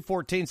Bakery at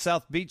 214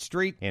 South Beach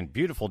Street in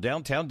beautiful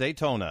downtown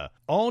Daytona.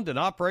 Owned and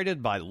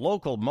operated by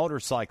local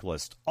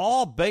motorcyclists.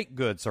 All baked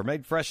goods are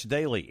made fresh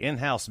daily,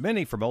 in-house,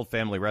 many from old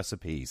family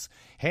recipes.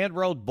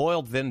 Hand-rolled,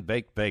 boiled, then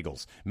baked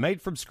bagels. Made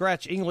from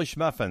scratch English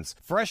muffins.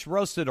 Fresh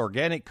roasted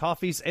organic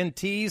coffees and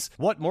teas.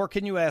 What more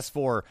can you ask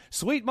for?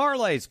 Sweet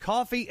Marlay's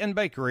Coffee and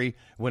Bakery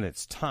when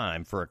it's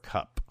time for a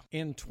cup.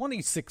 In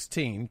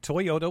 2016,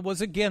 Toyota was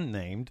again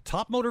named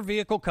Top Motor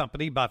Vehicle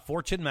Company by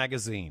Fortune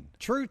magazine.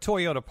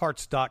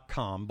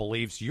 TrueToyotaParts.com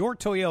believes your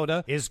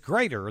Toyota is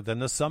greater than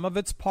the sum of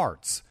its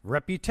parts.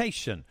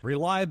 Reputation,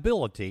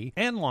 reliability,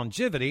 and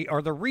longevity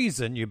are the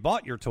reason you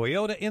bought your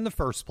Toyota in the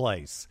first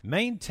place.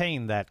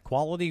 Maintain that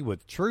quality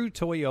with True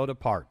Toyota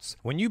Parts.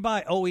 When you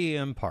buy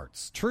OEM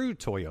parts, True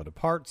Toyota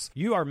Parts,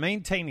 you are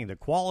maintaining the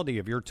quality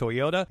of your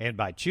Toyota, and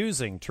by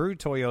choosing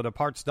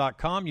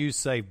TrueToyotaParts.com, you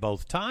save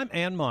both time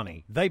and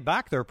money. They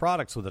back their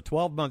products with a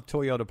 12-month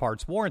Toyota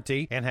parts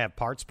warranty and have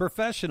parts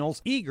professionals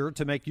eager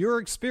to make your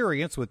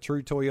experience with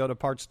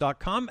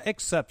TrueToyotaParts.com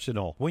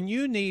exceptional. When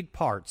you need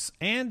parts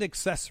and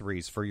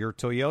accessories for your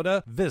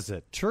Toyota,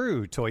 visit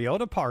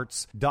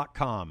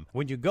TrueToyotaParts.com.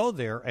 When you go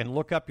there and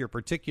look up your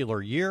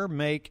particular year,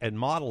 make, and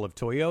model of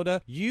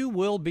Toyota, you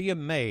will be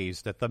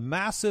amazed at the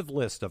massive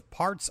list of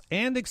parts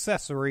and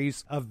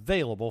accessories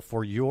available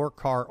for your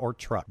car or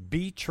truck.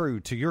 Be true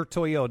to your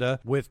Toyota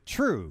with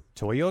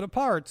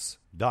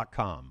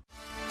TrueToyotaParts.com.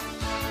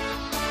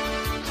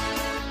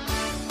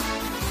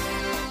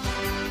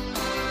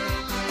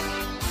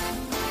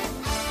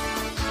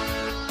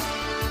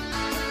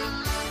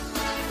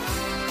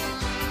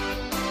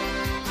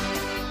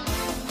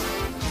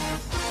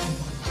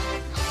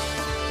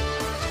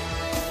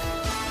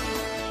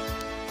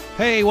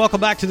 Hey, welcome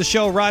back to the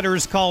show,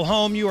 Riders Call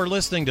Home. You are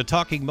listening to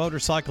Talking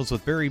Motorcycles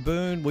with Barry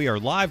Boone. We are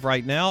live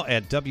right now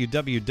at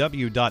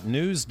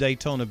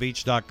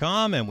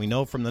www.newsdaytonabeach.com, and we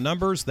know from the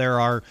numbers there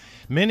are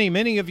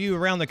many of you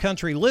around the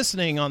country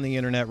listening on the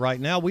internet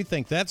right now. We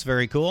think that's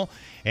very cool,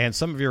 and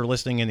some of you are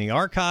listening in the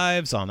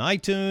archives on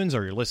iTunes,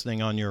 or you're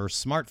listening on your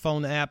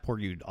smartphone app where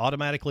you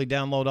automatically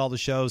download all the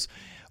shows.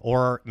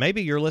 Or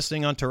maybe you're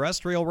listening on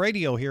terrestrial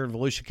radio here in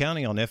Volusia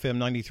County on FM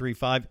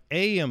 93.5,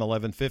 AM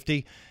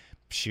 1150.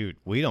 shoot,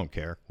 we don't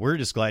care. We're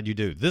just glad you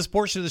do. This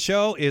portion of the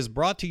show is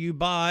brought to you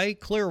by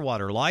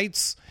Clearwater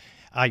Lights.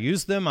 I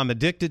use them. I'm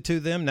addicted to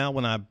them. Now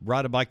when I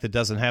ride a bike that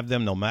doesn't have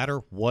them, no matter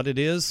what it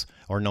is,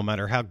 or no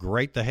matter how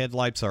great the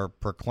headlights are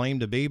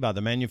proclaimed to be by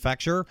the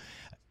manufacturer,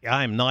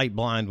 I am night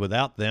blind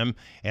without them,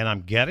 and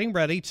I'm getting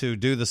ready to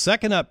do the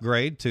second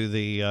upgrade to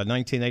the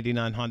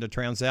 1989 Honda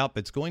Transalp.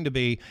 It's going to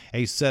be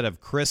a set of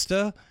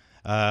Krista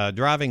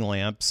driving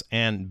lamps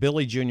and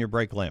Billy Jr.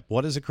 brake lamp.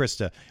 What is a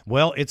Krista?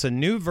 Well, it's a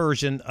new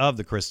version of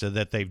the Krista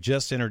that they've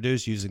just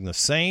introduced using the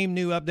same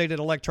new updated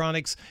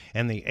electronics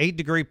and the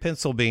 8-degree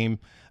pencil beam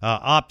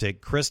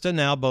optic. Krista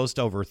now boasts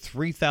over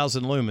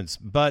 3,000 lumens.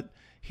 But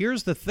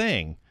here's the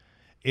thing.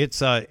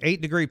 It's a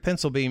 8-degree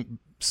pencil beam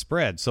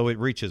spread, so it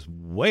reaches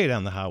way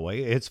down the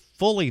highway. It's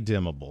fully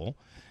dimmable.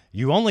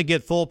 You only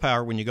get full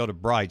power when you go to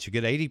brights. You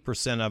get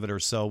 80% of it or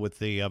so with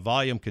the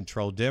volume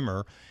control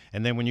dimmer.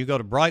 And then when you go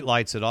to bright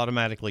lights, it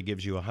automatically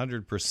gives you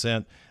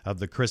 100% of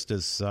the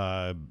Krista's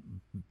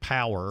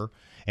power.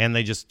 And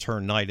they just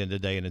turn night into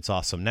day, and it's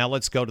awesome. Now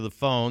let's go to the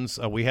phones.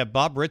 We have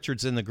Bob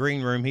Richards in the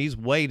green room. He's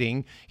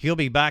waiting. He'll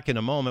be back in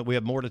a moment. We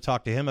have more to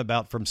talk to him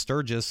about from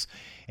Sturgis.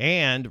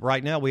 And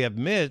right now we have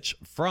Mitch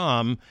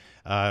from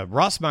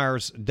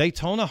Rossmeyers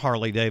Daytona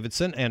Harley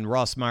Davidson and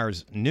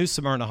Rossmeyers New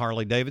Smyrna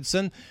Harley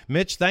Davidson.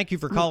 Mitch, thank you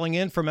for calling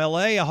in from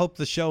L.A. I hope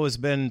the show has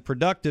been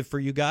productive for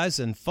you guys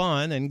and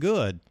fun and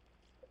good.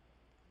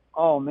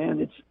 Oh, man,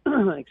 it's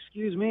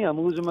excuse me, I'm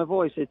losing my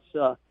voice.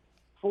 It's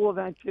full of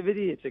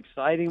activity. It's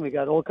exciting. We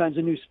got all kinds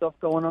of new stuff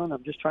going on.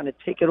 I'm just trying to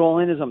take it all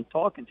in as I'm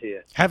talking to you.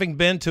 Having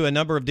been to a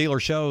number of dealer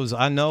shows,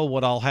 I know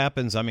what all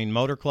happens. I mean,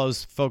 Motor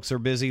Clothes folks are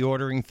busy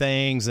ordering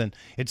things, and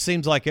it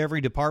seems like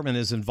every department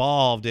is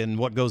involved in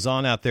what goes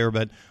on out there.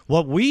 But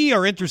what we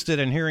are interested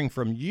in hearing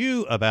from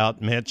you about,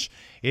 Mitch,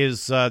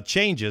 is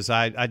changes.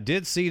 I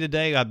did see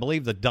today, I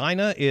believe the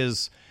Dyna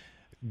is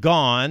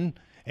gone.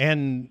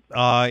 And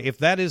if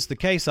that is the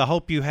case, I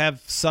hope you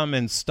have some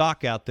in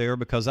stock out there,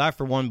 because I,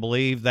 for one,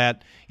 believe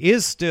that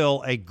is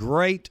still a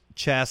great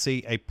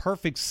chassis, a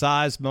perfect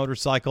size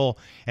motorcycle,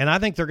 and I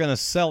think you're going to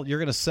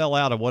sell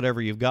out of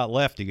whatever you've got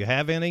left. Do you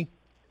have any?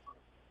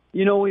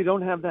 You know, we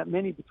don't have that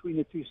many between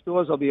the two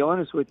stores, I'll be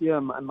honest with you.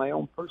 My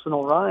own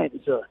personal ride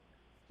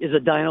is a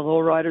Dyna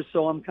lowrider,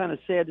 so I'm kind of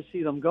sad to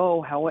see them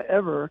go.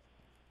 However,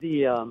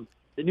 the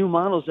new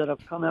models that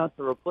have come out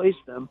to replace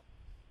them,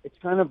 it's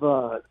kind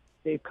of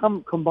they've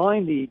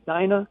combined the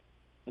Dyna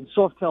and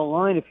Softail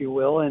line, if you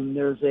will, and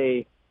there's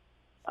 8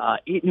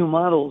 new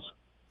models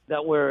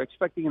that we're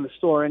expecting in the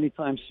store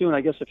anytime soon.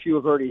 I guess a few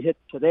have already hit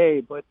today,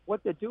 but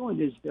what they're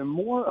doing is they're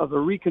more of a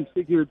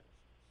reconfigured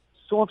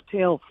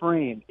Softail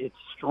frame. It's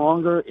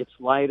stronger, it's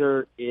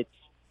lighter, it's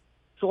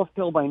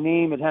Softail by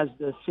name. It has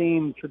the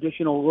same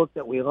traditional look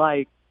that we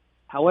like.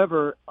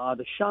 However,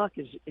 the shock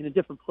is in a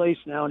different place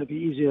now, and it'd be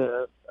easy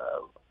to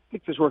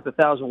picture's worth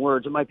 1,000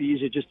 words. It might be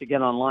easier just to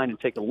get online and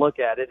take a look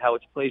at it, how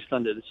it's placed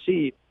under the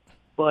seat.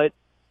 But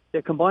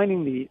they're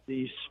combining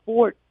the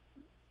sport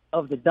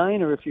of the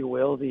Dyna, if you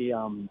will, the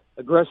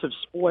aggressive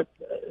sport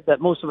that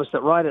most of us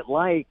that ride it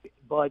like,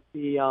 but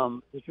the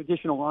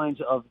traditional lines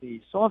of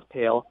the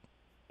Softail,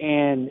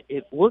 and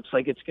it looks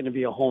like it's going to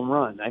be a home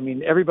run. I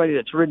mean, everybody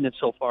that's ridden it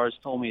so far has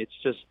told me it's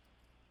just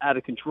out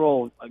of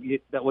control,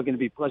 that we're going to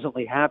be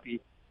pleasantly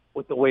happy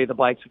with the way the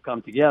bikes have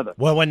come together.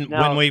 Well, when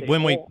we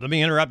let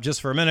me interrupt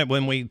just for a minute.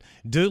 When we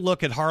do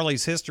look at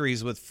Harley's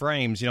histories with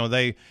frames, you know,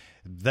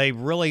 they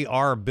really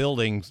are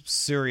building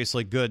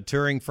seriously good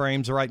touring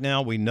frames right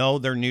now. We know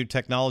their new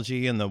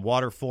technology and the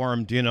water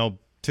formed, you know,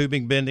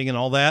 tubing bending and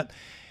all that.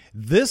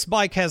 This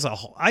bike has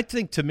I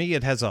think to me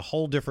it has a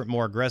whole different,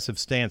 more aggressive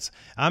stance.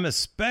 I'm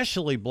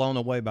especially blown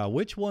away by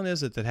which one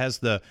is it that has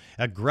the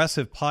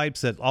aggressive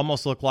pipes that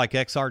almost look like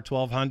XR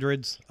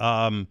 1200s.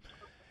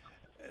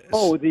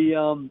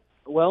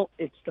 Well,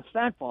 it's the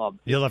Fat Bob.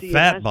 Yeah, the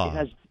Fat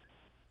Bob.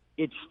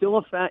 It's still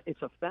a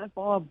Fat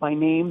Bob by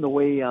name, the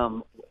way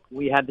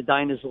we had the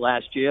Dynas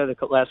last year,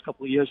 the last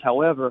couple of years.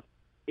 However,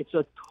 it's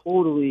a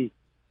totally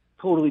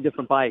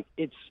different bike.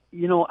 It's,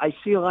 you know, I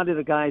see a lot of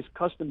the guys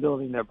custom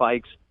building their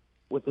bikes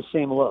with the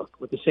same look,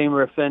 with the same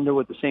rear fender,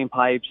 with the same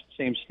pipes,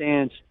 same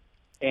stance,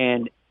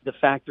 and the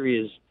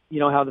factory is, you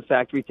know, how the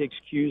factory takes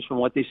cues from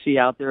what they see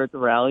out there at the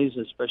rallies,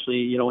 especially,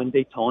 you know, in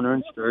Daytona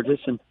and Sturgis,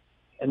 and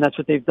that's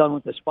what they've done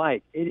with this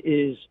bike. It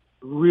is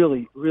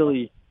really,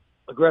 really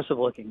aggressive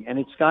looking, and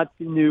it's got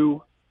the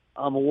new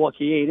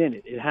Milwaukee 8 in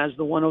it. It has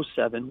the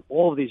 107.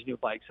 All of these new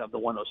bikes have the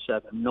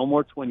 107. No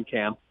more twin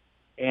cam,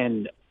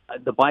 and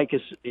the bike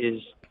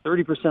is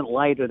 30%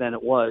 lighter than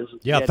it was.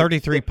 Yeah,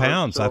 33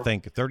 pounds, I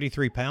think.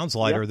 33 pounds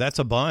lighter. Yeah. That's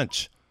a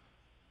bunch.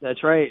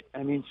 That's right.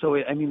 I mean,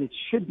 it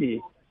should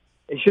be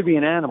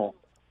an animal.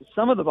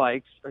 Some of the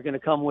bikes are going to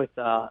come with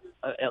the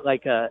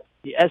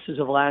S's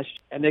of last,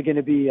 and they're going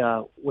to be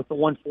with the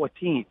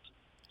 114s.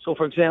 So,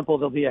 for example,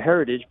 there'll be a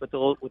Heritage, with the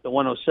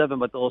 107,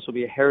 but there'll also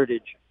be a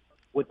Heritage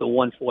with the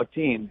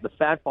 114. The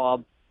Fat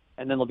Bob,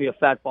 and then there'll be a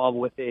Fat Bob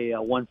with a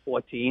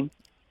 114.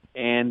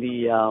 and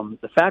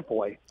the Fat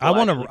Boy. So I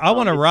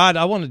want to ride.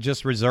 I want to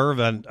just reserve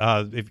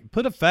if you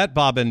put a Fat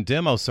Bob in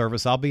demo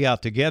service, I'll be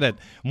out to get it.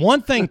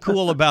 One thing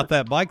cool about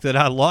that bike that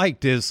I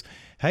liked is,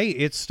 hey,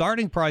 its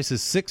starting price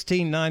is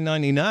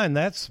 $16,999.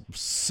 That's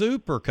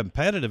super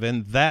competitive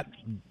in that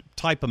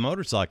type of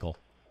motorcycle.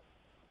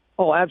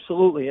 Oh,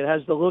 absolutely. It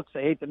has the looks.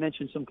 I hate to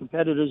mention some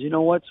competitors, you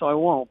know what, so I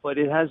won't. But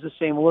it has the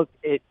same look.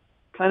 It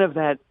kind of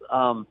that,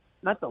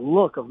 not the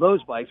look of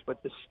those bikes,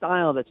 but the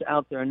style that's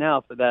out there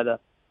now for that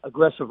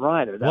aggressive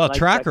rider. That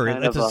tracker.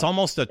 It's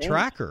almost a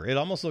tracker. It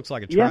almost looks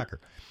like a tracker.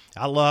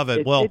 Yeah. I love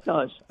it. It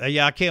does.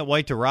 Yeah, I can't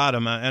wait to ride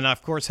them. And,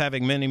 of course,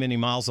 having many, many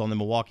miles on the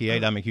Milwaukee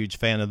 8, I'm a huge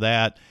fan of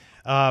that.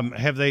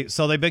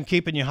 So they've been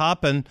keeping you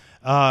hopping.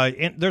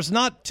 There's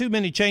not too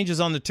many changes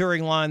on the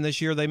touring line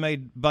this year. They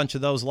made a bunch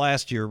of those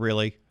last year,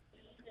 really.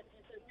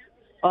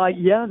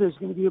 Yeah, there's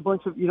going to be a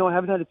bunch of, I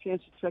haven't had a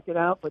chance to check it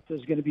out, but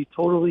there's going to be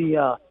totally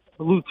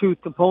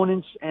Bluetooth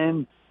components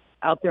and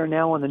out there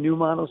now on the new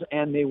models,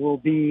 and they will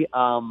be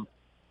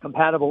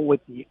compatible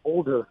with the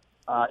older,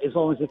 as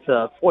long as it's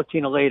a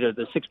 14 or later,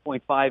 the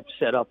 6.5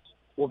 setups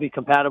will be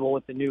compatible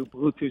with the new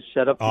Bluetooth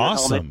setup.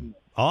 Awesome.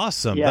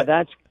 Yeah,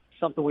 that's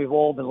something we've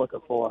all been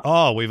looking for.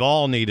 Oh, we've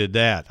all needed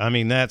that. I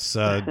mean, that's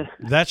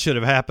that should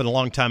have happened a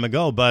long time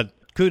ago, but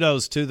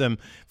kudos to them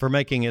for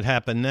making it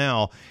happen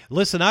now.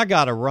 Listen, I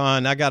got to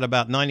run. I got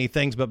about 90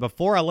 things, but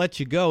before I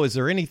let you go, is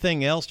there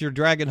anything else you're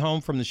dragging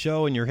home from the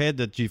show in your head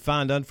that you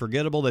find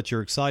unforgettable that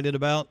you're excited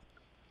about?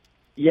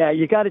 Yeah,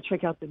 you got to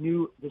check out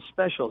the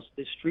specials.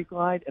 The Street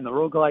Glide and the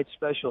Road Glide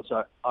specials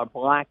are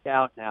blacked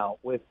out now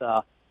with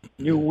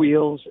new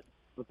wheels,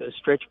 with the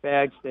stretch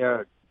bags.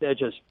 They're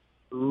just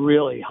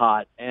really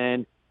hot,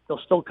 and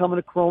they'll still come in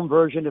a chrome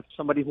version. If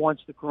somebody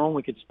wants the chrome,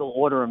 we could still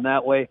order them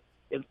that way.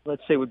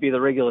 Let's say it would be the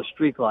regular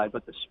Street Glide,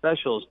 but the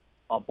specials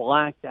are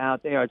blacked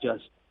out. They are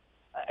just,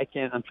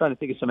 I'm trying to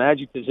think of some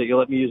adjectives that you'll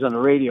let me use on the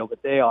radio,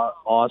 but they are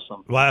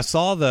awesome. Well, I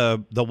saw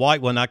the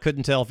white one. I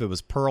couldn't tell if it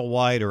was pearl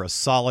white or a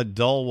solid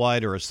dull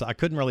white, I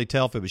couldn't really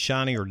tell if it was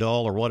shiny or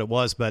dull or what it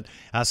was, but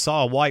I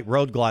saw a white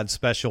Road Glide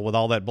special with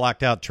all that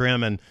blacked out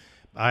trim, and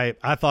I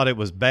thought it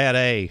was bad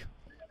A.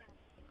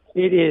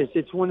 It is.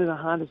 It's one of the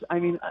hottest. I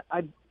mean,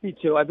 me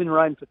too. I've been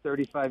riding for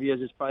 35 years.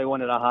 It's probably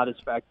one of the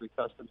hottest factory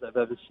customs I've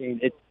ever seen.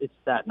 It's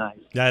that nice.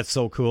 That's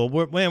so cool.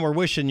 We're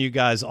wishing you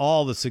guys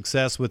all the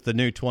success with the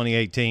new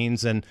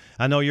 2018s, and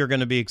I know you're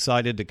going to be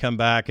excited to come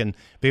back and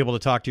be able to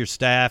talk to your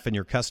staff and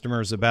your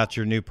customers about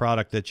your new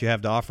product that you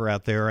have to offer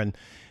out there. And,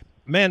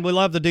 man, we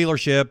love the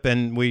dealership,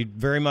 and we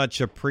very much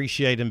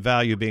appreciate and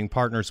value being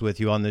partners with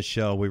you on this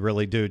show. We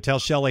really do. Tell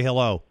Shelley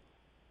hello.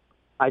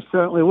 I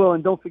certainly will,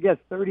 and don't forget,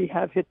 30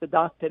 have hit the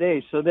dock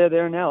today, so they're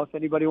there now if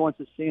anybody wants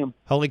to see them.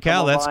 Holy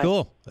cow, that's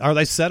cool. Are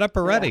they set up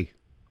already? Yeah.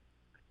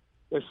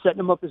 They're setting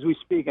them up as we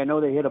speak. I know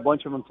they hit a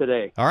bunch of them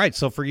today. All right,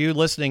 so for you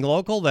listening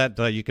local, that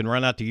you can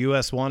run out to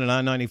US 1 and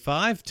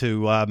I-95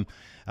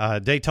 to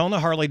Daytona,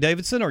 Harley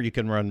Davidson, or you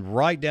can run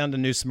right down to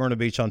New Smyrna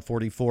Beach on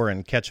 44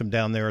 and catch them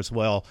down there as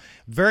well.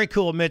 Very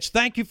cool, Mitch.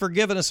 Thank you for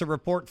giving us a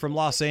report from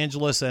Los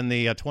Angeles and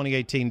the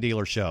 2018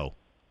 dealer show.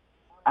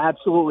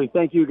 Absolutely.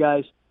 Thank you,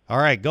 guys. All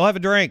right, go have a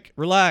drink,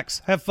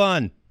 relax, have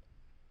fun.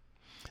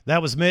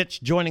 That was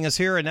Mitch joining us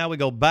here, and now we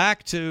go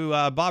back to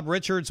Bob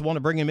Richards. Want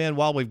to bring him in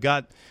while we've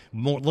got a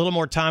little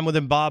more time with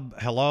him. Bob,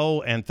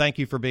 hello, and thank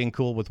you for being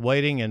cool with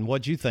waiting. And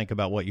what'd you think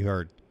about what you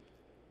heard?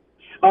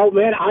 Oh,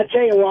 man, I'll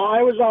tell you,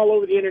 I was all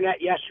over the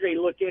Internet yesterday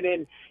looking,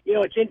 and,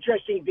 it's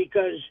interesting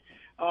because,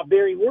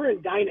 Barry, we're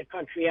in Dyna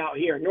country out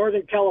here,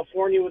 Northern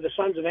California with the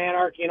Sons of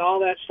Anarchy and all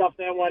that stuff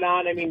that went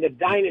on. I mean, the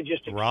Dyna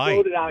just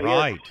exploded out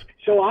here.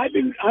 So I've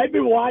been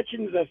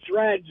watching the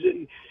threads,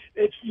 and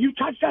you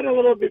touched on it a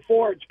little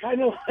before. It's kind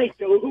of like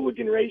the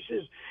hooligan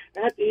races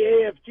at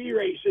the AFT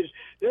races.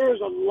 There is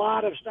a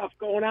lot of stuff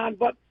going on,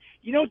 but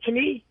to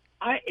me,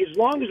 as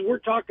long as we're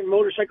talking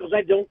motorcycles,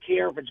 I don't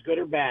care if it's good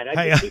or bad.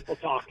 I think people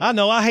talk. I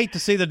know. I hate to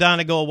see the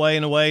Dyna go away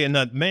in a way.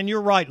 And, man,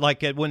 you're right.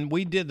 Like when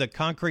we did the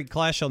Concrete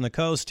Clash on the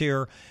Coast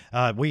here,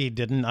 we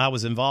didn't. I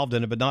was involved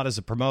in it, but not as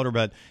a promoter.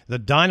 But the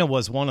Dyna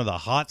was one of the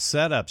hot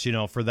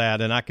setups, for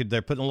that. And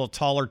they're putting a little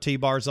taller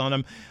T-bars on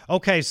them.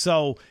 Okay,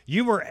 so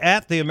you were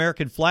at the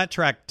American Flat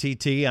Track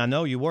TT. I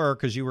know you were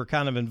because you were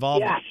kind of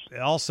involved. Yes.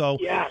 Also,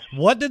 yes.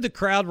 What did the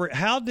crowd?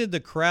 How did the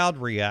crowd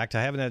react?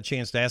 I haven't had a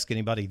chance to ask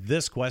anybody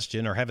this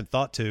question, or haven't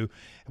thought to,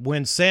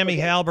 when Sammy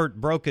Halbert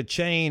broke a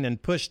chain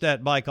and pushed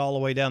that bike all the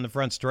way down the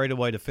front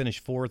straightaway to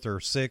finish 4th or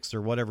 6th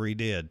or whatever he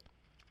did.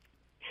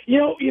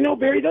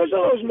 Barry, those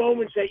are those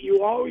moments that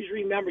you always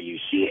remember. You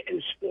see it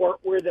in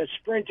sport where the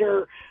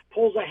sprinter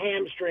pulls a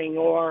hamstring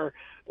or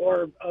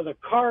the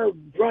car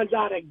runs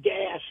out of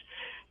gas.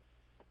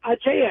 I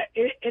tell you,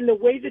 in the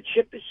way the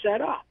chip is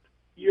set up,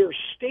 you're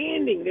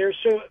standing there,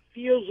 so it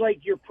feels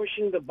like you're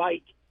pushing the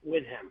bike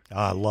with him.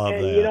 I love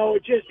that.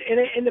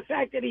 And the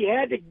fact that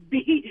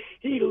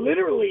he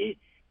literally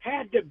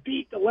had to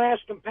beat the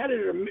last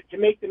competitor to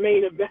make the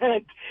main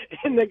event,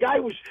 and the guy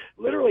was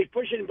literally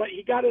pushing, but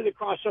he got it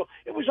across. So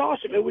it was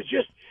awesome.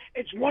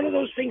 It's one of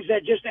those things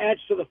that just adds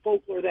to the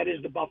folklore that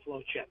is the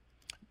Buffalo Chip.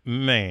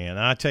 Man,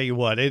 I tell you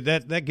what,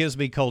 that gives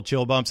me cold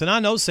chill bumps. And I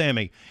know,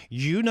 Sammy,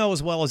 you know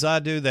as well as I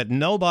do that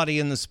nobody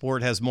in the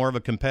sport has more of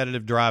a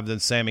competitive drive than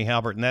Sammy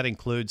Halbert, and that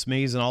includes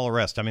Mees and all the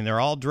rest. I mean,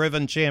 they're all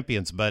driven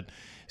champions, but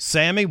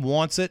Sammy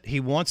wants it. He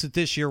wants it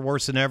this year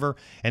worse than ever,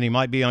 and he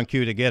might be on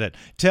cue to get it.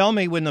 Tell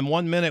me, in the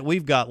 1 minute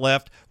we've got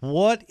left,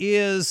 what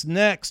is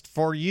next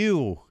for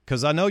you?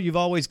 Because I know you've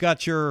always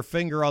got your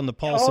finger on the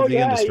pulse of the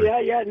industry.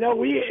 Yeah. No,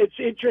 it's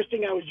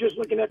interesting. I was just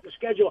looking at the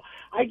schedule.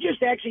 I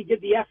just actually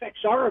did the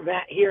FXR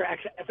event here.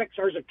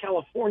 FXR's of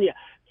California.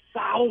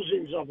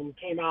 Thousands of them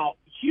came out.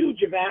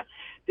 Huge event.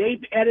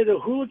 They added a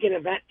hooligan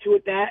event to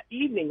it that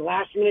evening,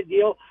 last-minute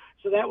deal.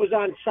 So that was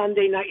on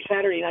Saturday night,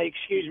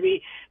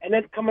 and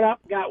then coming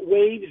up, got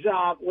Waves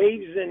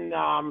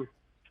and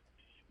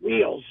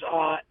Wheels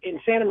in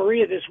Santa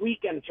Maria this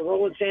weekend. It's a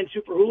Rolling Sand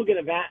Superhooligan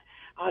event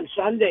on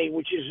Sunday,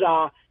 which is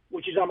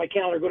on my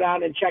calendar. Go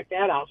down and check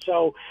that out.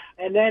 So,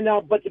 and then,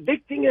 but the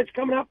big thing that's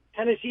coming up,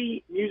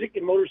 Tennessee Music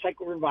and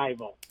Motorcycle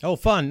Revival. Oh,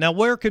 fun! Now,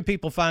 where can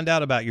people find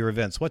out about your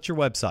events? What's your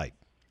website?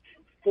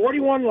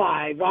 41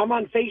 Live. I'm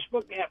on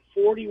Facebook at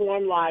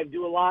 41 Live.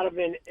 Do a lot of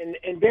it.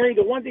 And Barry,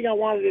 the one thing I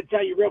wanted to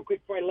tell you real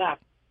quick before I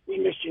left, we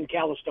missed you in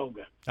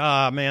Calistoga.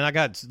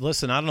 Man,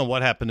 listen, I don't know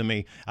what happened to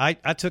me. I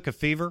took a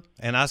fever,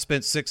 and I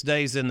spent 6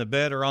 days in the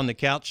bed or on the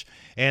couch,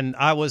 and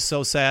I was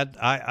so sad.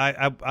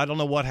 I don't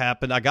know what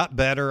happened. I got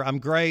better. I'm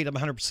great. I'm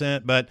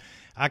 100%, but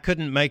I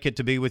couldn't make it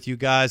to be with you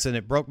guys, and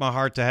it broke my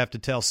heart to have to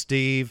tell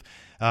Steve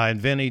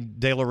and Vinny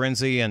De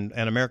Lorenzi and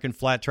American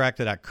Flat Track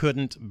that I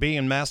couldn't.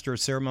 Being master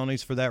of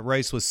ceremonies for that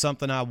race was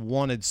something I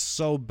wanted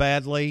so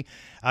badly.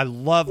 I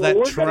love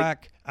that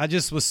track. I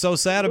just was so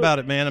sad about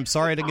it, man. I'm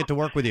sorry I didn't get to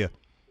work with you.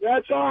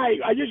 That's all right.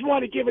 I just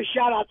want to give a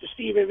shout-out to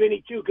Steve and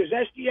Vinny, too, because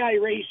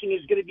SDI Racing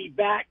is going to be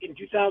back in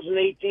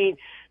 2018.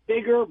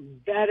 Bigger,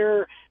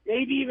 better,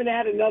 maybe even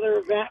add another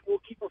event.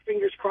 We'll keep our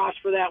fingers crossed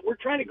for that. We're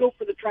trying to go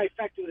for the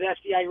trifecta with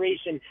SDI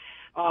Racing.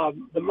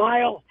 The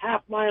mile,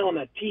 half mile, and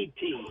a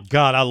TT.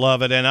 God, I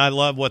love it, and I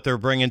love what they're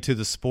bringing to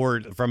the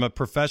sport from a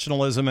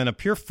professionalism and a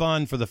pure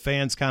fun for the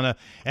fans kind of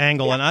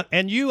angle. Yeah.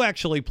 And you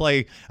actually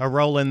play a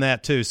role in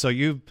that too. So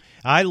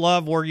I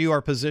love where you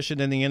are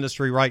positioned in the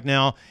industry right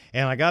now,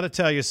 and I got to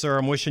tell you, sir,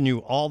 I'm wishing you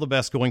all the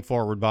best going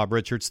forward, Bob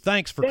Richards.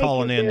 Thanks for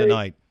calling in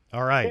tonight.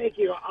 All right. Thank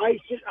you.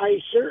 I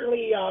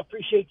certainly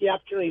appreciate the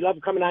opportunity. Love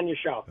coming on your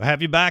show. I'll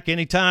have you back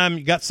anytime.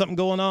 You got something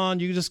going on,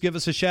 you just give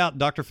us a shout.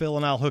 Dr. Phil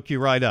and I'll hook you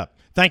right up.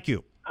 Thank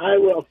you. I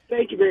will.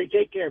 Thank you, Barry.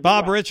 Take care.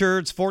 Bob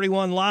Richards,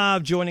 41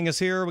 Live, joining us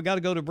here. We got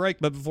to go to break,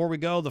 but before we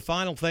go, the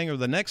final thing or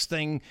the next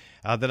thing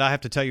that I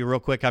have to tell you real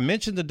quick, I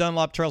mentioned the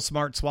Dunlop Trail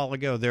Smarts a while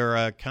ago.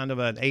 They're kind of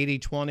an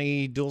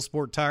 80-20 dual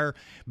sport tire,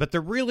 but they're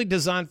really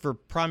designed for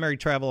primary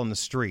travel on the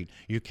street.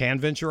 You can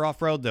venture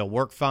off-road. They'll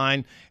work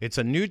fine. It's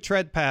a new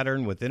tread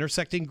pattern with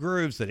intersecting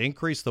grooves that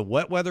increase the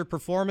wet weather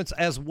performance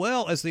as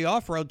well as the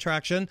off-road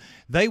traction.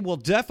 They will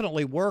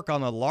definitely work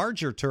on a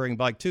larger touring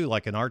bike too,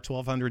 like an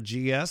R1200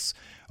 GS,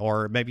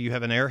 or maybe you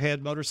have an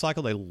Airhead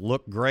motorcycle. They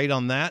look great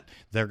on that.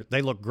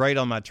 They look great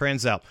on my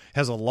Transalp.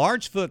 Has a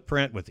large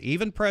footprint with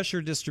even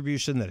pressure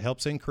distribution that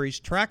helps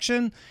increase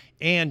traction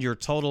and your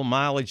total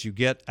mileage you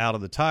get out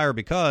of the tire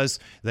because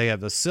they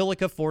have the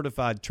silica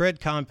fortified tread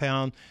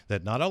compound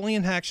that not only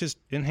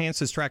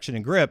enhances traction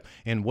and grip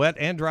in wet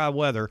and dry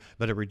weather,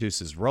 but it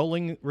reduces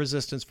rolling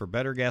resistance for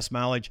better gas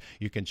mileage.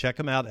 You can check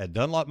them out at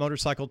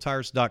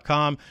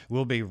DunlopMotorcycleTires.com.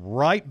 We'll be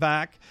right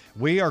back.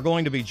 We are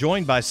going to be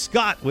joined by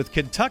Scott with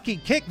Kentucky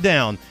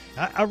Kickdown.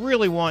 I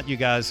really want you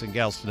guys and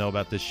gals to know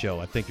about this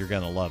show. I think you're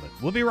going to love it.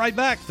 We'll be right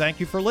back.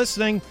 Thank you for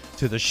listening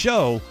to the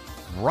show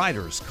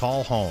Riders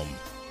Call Home.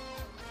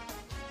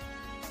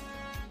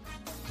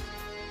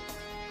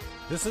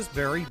 This is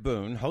Barry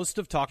Boone, host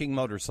of Talking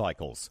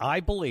Motorcycles. I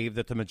believe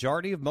that the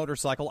majority of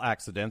motorcycle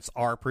accidents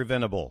are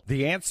preventable.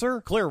 The answer?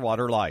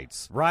 Clearwater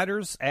Lights.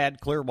 Riders add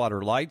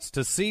Clearwater Lights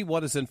to see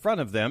what is in front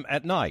of them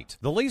at night.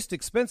 The least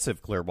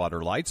expensive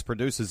Clearwater Lights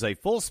produces a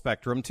full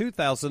spectrum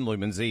 2,000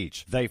 lumens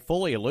each. They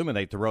fully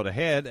illuminate the road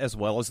ahead as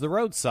well as the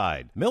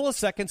roadside.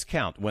 Milliseconds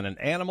count when an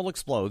animal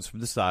explodes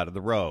from the side of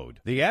the road.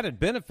 The added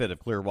benefit of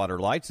Clearwater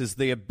Lights is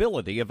the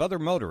ability of other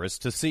motorists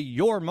to see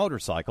your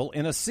motorcycle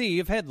in a sea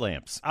of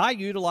headlamps. I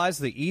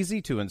utilize the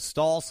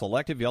easy-to-install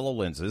selective yellow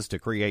lenses to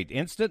create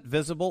instant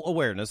visible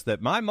awareness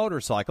that my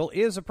motorcycle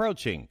is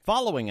approaching.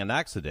 Following an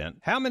accident,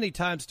 how many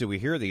times do we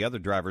hear the other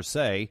drivers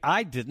say,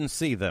 "I didn't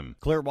see them"?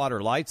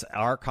 Clearwater Lights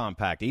are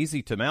compact,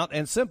 easy to mount,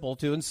 and simple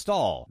to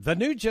install. The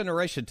new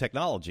generation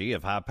technology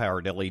of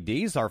high-powered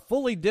LEDs are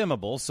fully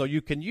dimmable so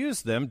you can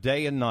use them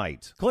day and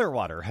night.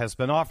 Clearwater has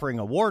been offering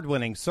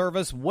award-winning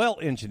service,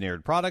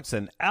 well-engineered products,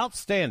 and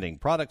outstanding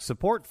product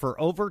support for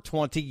over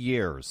 20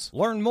 years.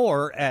 Learn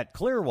more at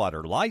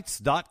clearwaterlights.com.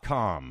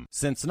 ClearwaterLights.com.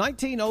 Since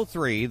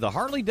 1903, the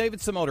Harley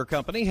Davidson Motor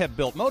Company have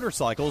built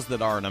motorcycles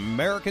that are an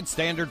American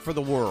standard for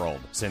the world.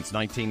 Since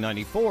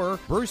 1994,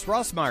 Bruce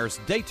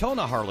Rossmeyers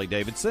Daytona Harley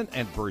Davidson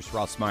and Bruce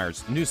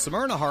Rossmeyers New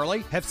Smyrna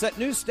Harley have set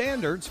new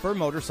standards for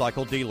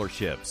motorcycle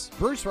dealerships.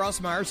 Bruce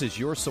Rossmeyers is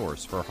your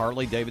source for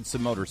Harley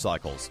Davidson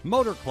motorcycles,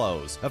 motor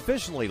clothes,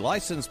 officially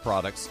licensed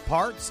products,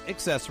 parts,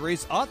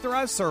 accessories,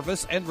 authorized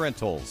service, and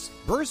rentals.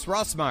 Bruce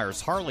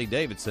Rossmeyers Harley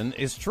Davidson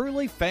is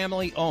truly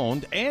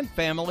family-owned and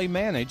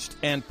family-managed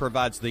and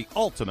provides the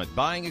ultimate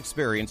buying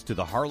experience to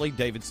the Harley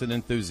Davidson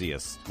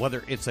enthusiasts.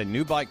 Whether it's a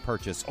new bike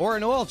purchase or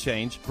an oil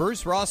change,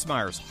 Bruce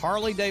Rossmeyers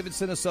Harley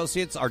Davidson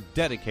Associates are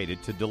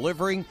dedicated to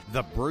delivering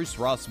the Bruce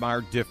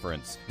Rossmeyer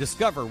difference.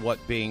 Discover what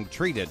being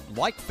treated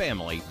like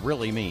family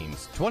really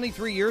means.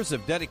 23 years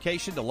of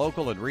dedication to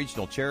local and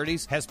regional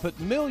charities has put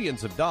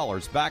millions of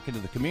dollars back into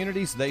the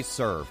communities they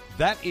serve.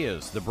 That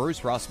is the Bruce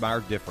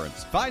Rossmeyer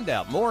difference. Find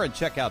out more and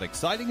check out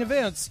exciting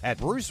events at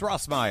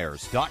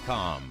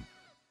BruceRossmeyers.com.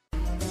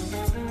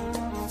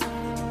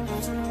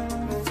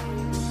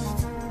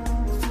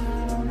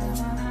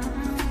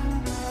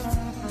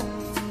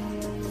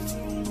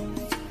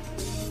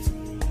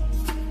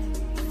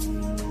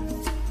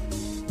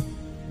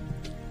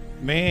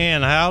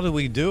 Man, how do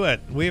we do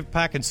it? We're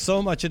packing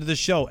so much into the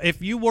show.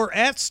 If you were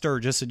at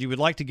Sturgis and you would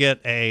like to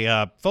get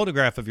a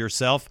photograph of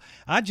yourself,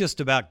 I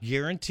just about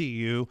guarantee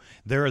you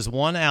there is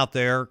one out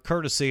there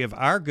courtesy of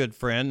our good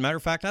friend. Matter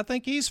of fact, I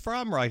think he's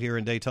from right here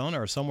in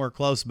Daytona or somewhere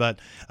close, but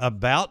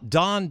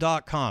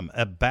AboutDon.com.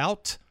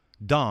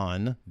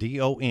 Don,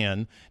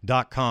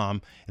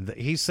 DON.com.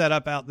 He's set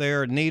up out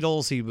there at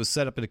Needles. He was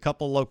set up at a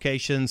couple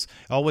locations,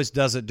 always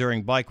does it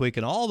during Bike Week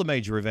and all the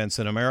major events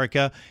in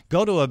America.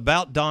 Go to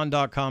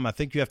AboutDon.com. I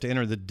think you have to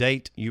enter the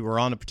date you were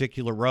on a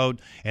particular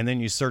road, and then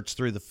you search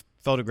through the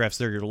photographs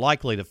there. You're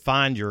likely to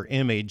find your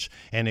image,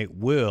 and it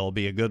will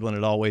be a good one.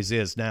 It always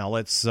is. Now,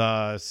 let's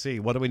see.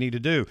 What do we need to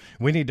do?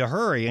 We need to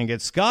hurry and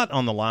get Scott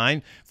on the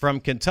line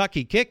from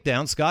Kentucky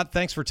Kickdown. Scott,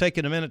 thanks for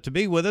taking a minute to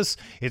be with us.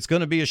 It's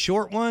going to be a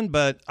short one,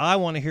 but I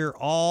want to hear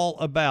all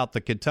about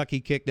the Kentucky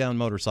Kickdown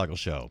Motorcycle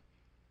Show.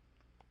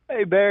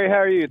 Hey, Barry, how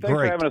are you? Thanks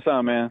Great. for having us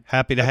on, man.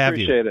 Happy to have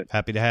you. Appreciate it.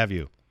 Happy to have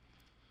you.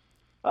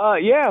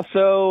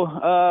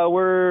 So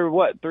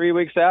we're, 3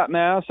 weeks out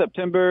now,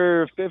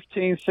 September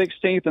 15th,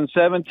 16th, and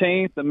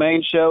 17th. The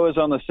main show is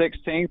on the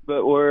 16th,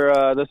 but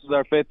this is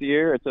our 5th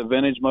year. It's a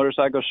vintage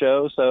motorcycle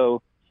show,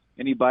 so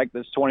any bike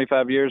that's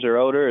 25 years or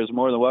older is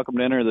more than welcome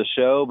to enter the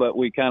show, but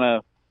we kind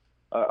of,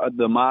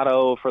 the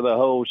motto for the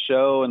whole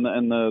show and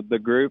the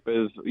group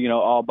is,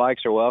 all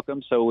bikes are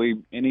welcome. So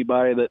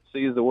anybody that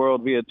sees the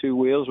world via two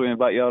wheels, we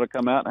invite y'all to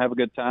come out and have a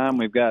good time.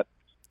 We've got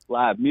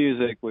live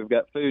music, we've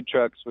got food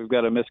trucks, we've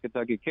got a Miss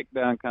Kentucky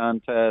Kickdown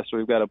contest,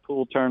 we've got a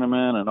pool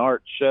tournament, an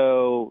art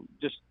show,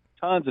 just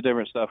tons of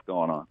different stuff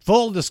going on.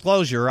 Full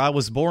disclosure, I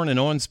was born in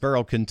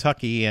Owensboro,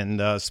 Kentucky,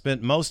 and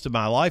spent most of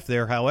my life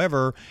there.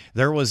 However,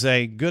 there was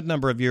a good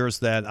number of years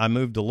that I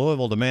moved to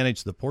Louisville to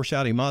manage the Porsche,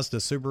 Audi, Mazda,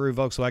 Subaru,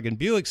 Volkswagen,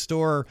 Buick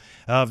store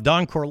of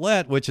Don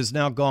Corlett, which is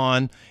now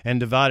gone and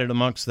divided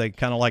amongst, they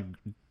kind of like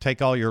take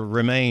all your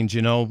remains,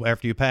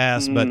 after you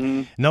pass.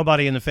 Mm-hmm. But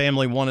nobody in the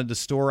family wanted the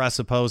store, I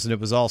suppose, and it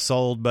was all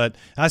sold. But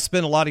I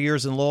spent a lot of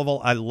years in Louisville.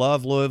 I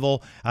love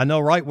Louisville. I know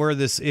right where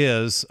this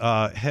is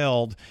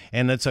held,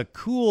 and it's a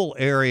cool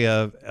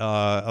area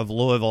of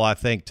Louisville, I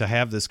think, to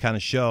have this kind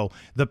of show.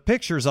 The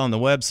pictures on the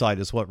website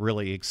is what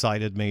really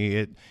excited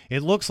me.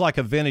 It looks like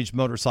a vintage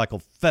motorcycle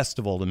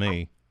festival to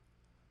me.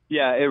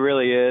 Yeah, it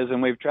really is,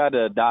 and we've tried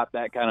to adopt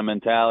that kind of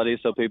mentality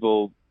so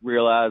people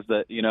realize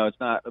that, it's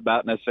not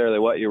about necessarily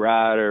what you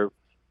ride or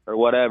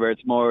whatever.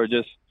 It's more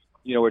just,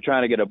 we're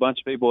trying to get a bunch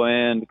of people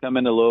in to come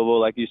into Louisville.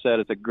 Like you said,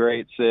 it's a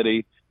great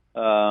city.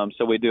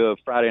 So we do a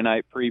Friday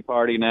night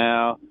pre-party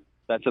now.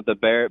 That's at the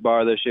Barrett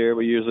Bar this year.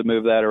 We usually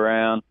move that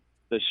around.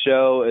 The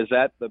show is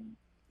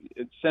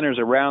it centers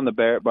around the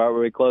Barrett Bar,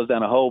 where we close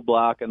down a whole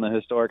block in the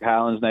historic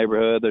Highlands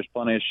neighborhood. There's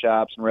plenty of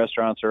shops and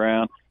restaurants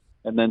around.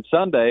 And then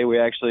Sunday, we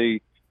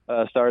actually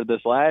started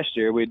this last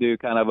year. We do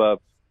kind of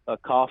a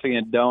coffee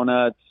and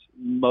donuts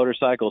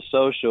motorcycle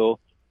social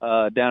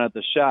down at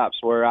the shops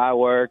where I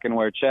work and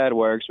where Chad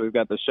works. We've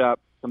got the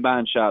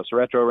combined shops,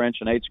 Retro Wrench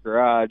and H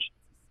Garage.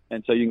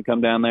 And so you can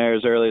come down there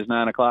as early as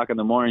 9 o'clock in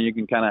the morning. You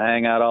can kind of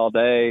hang out all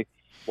day,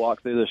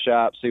 walk through the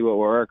shop, see what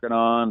we're working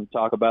on,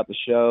 talk about the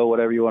show,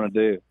 whatever you want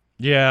to do.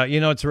 Yeah,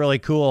 it's really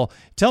cool.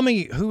 Tell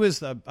me, who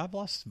is I've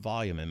lost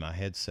volume in my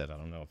headset. I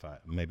don't know if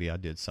maybe I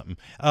did something.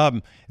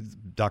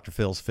 Dr.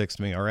 Phil's fixed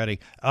me already.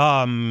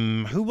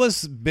 Who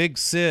was Big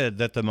Sid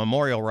that the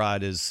Memorial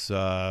Ride is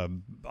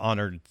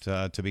honored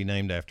to be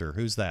named after?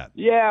 Who's that?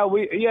 Yeah,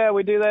 we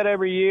do that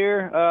every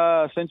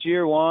year since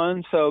year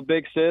one. So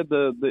Big Sid,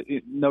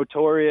 the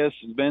notorious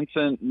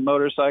Vincent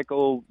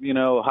motorcycle,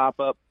 hop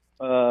up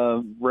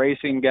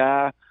racing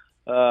guy.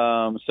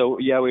 So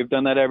we've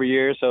done that every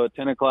year. So at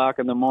 10 o'clock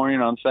in the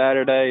morning on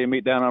Saturday, you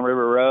meet down on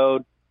River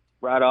Road,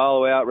 ride all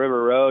the way out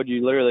River Road.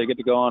 You literally get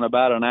to go on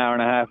about an hour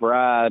and a half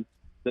ride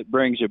that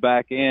brings you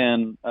back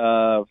in,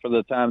 for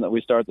the time that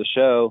we start the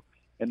show.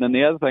 And then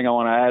the other thing I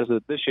want to add is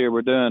that this year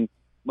we're doing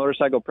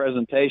motorcycle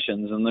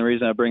presentations. And the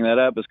reason I bring that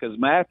up is because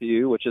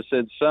Matthew, which is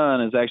Sid's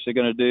son, is actually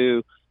going to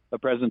do a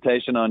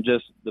presentation on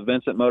just the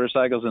Vincent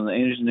motorcycles and the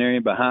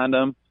engineering behind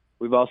them.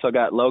 We've also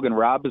got Logan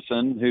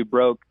Robinson, who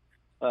broke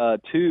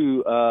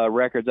 2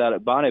 records out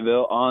at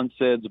Bonneville on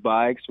Sid's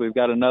bikes. We've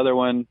got another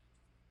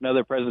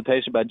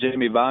presentation by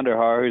Jimmy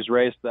Vonderhaar, who's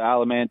raced the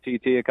Isle of Man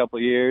TT a couple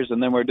of years.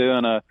 And then we're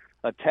doing a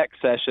tech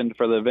session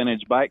for the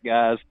vintage bike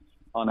guys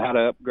on how to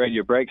upgrade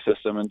your brake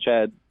system. And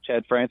Chad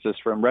Francis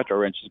from Retro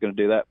Wrench is going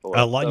to do that for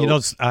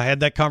us. I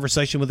had that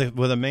conversation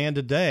with a man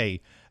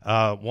today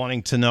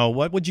wanting to know,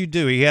 what would you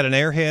do? He had an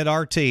Airhead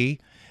RT,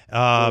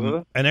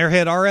 an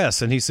Airhead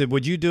RS, and he said,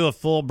 would you do a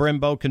full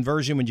Brembo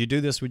conversion? Would you do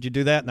this? Would you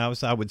do that? And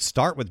I would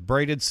start with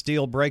braided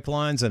steel brake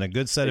lines and a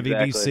good set of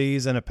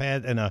EBCs and a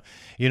pad and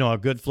a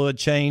good fluid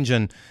change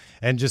and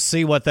just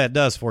see what that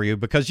does for you,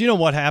 because you know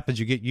what happens.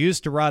 You get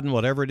used to riding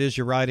whatever it is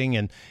you're riding.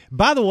 And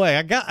by the way,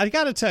 I got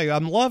to tell you,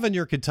 I'm loving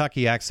your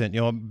Kentucky accent.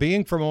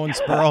 Being from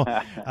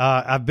Owensboro,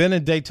 I've been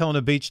in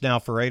Daytona Beach now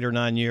for 8 or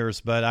 9 years,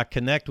 but I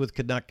connect with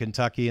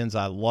Kentuckians.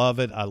 I love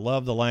it. I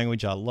love the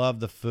language. I love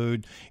the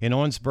food. In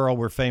Owensboro,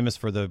 we're famous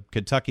for the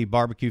Kentucky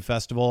Barbecue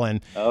Festival, and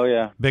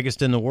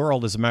biggest in the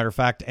world, as a matter of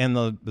fact. And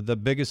the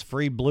biggest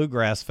free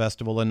bluegrass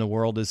festival in the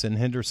world is in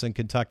Henderson,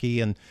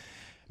 Kentucky. And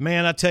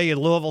man, I tell you,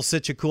 Louisville's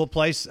such a cool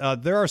place.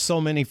 There are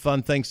so many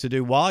fun things to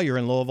do while you're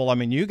in Louisville. I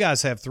mean, you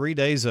guys have 3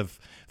 days of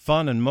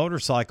fun and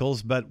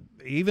motorcycles, but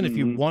even if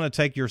you want to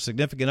take your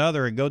significant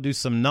other and go do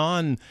some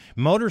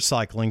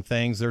non-motorcycling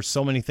things, there's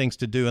so many things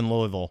to do in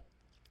Louisville.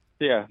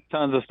 Yeah,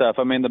 tons of stuff.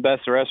 I mean, the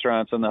best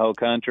restaurants in the whole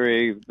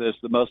country. There's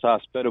the most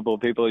hospitable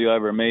people you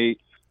ever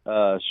meet.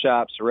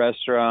 Shops,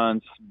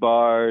 restaurants,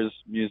 bars,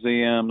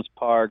 museums,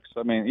 parks.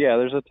 I mean, yeah,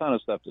 there's a ton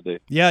of stuff to do.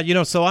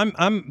 Yeah, so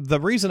I'm the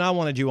reason I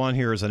wanted you on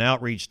here is an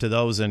outreach to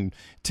those in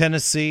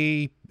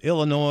Tennessee,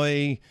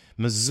 Illinois,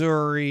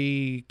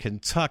 Missouri,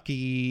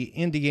 Kentucky,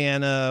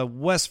 Indiana,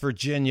 West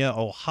Virginia,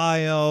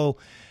 Ohio.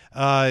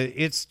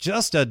 It's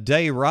just a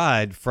day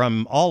ride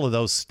from all of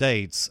those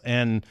states,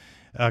 and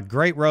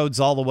great roads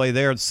all the way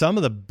there. Some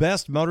of the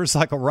best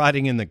motorcycle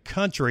riding in the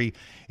country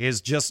is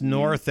just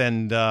north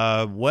and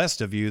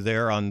west of you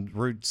there on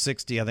Route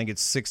 60. I think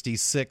it's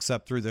 66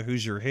 up through the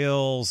Hoosier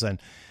Hills, and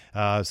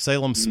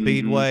Salem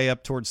Speedway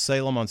up towards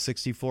Salem on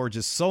 64.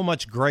 Just so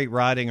much great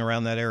riding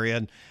around that area.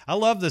 And I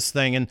love this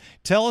thing. And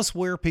tell us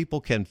where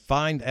people can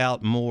find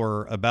out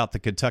more about the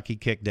Kentucky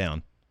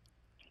Kickdown.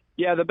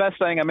 Yeah, the best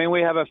thing, I mean,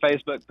 we have a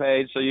Facebook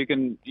page, so you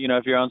can,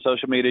 if you're on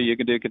social media, you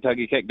can do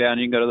Kentucky Kickdown.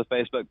 You can go to the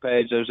Facebook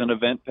page. There's an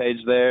event page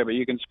there, but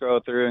you can scroll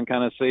through and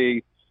kind of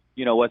see,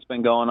 what's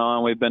been going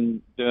on. We've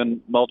been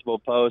doing multiple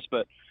posts,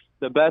 but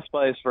the best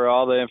place for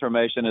all the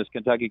information is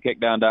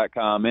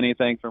KentuckyKickdown.com.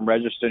 Anything from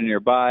registering your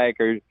bike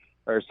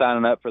or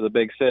signing up for the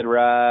Big Sid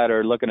ride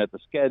or looking at the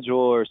schedule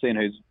or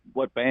seeing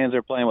what bands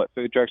are playing, what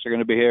food trucks are going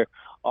to be here.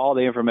 All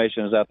the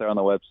information is out there on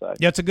the website.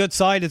 Yeah, it's a good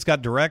site. It's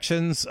got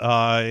directions.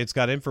 It's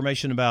got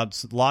information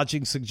about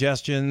lodging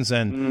suggestions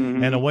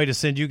and a way to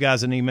send you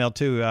guys an email,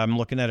 too. I'm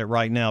looking at it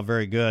right now.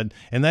 Very good.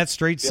 And that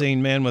street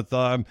scene, man, with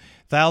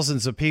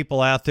thousands of people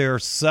out there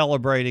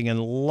celebrating and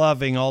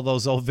loving all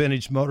those old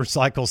vintage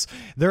motorcycles.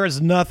 There is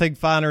nothing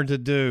finer to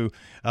do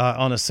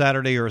on a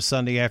Saturday or a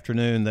Sunday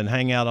afternoon than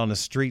hang out on a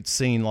street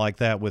scene like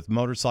that with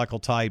motorcycle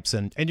types.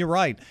 And you're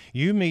right.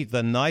 You meet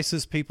the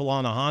nicest people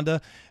on a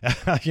Honda.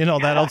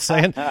 That old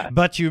saying.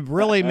 But you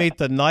really meet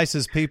the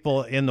nicest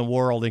people in the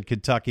world in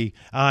Kentucky.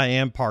 I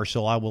am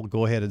partial. I will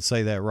go ahead and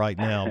say that right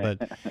now.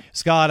 But,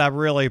 Scott, I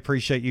really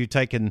appreciate you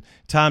taking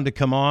time to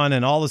come on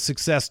and all the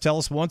success. Tell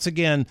us once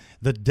again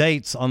the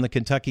dates on the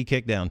Kentucky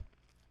Kickdown.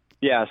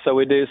 Yeah, so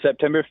we do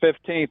September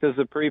 15th is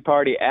the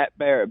pre-party at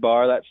Barrett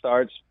Bar. That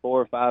starts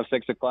 4, 5,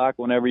 6 o'clock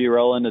whenever you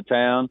roll into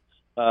town.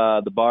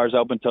 The bar's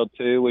open till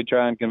 2. We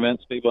try and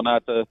convince people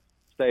not to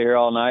stay here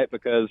all night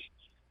because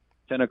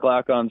 10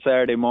 o'clock on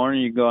Saturday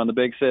morning, you can go on the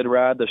Big Sid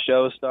ride. The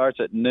show starts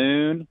at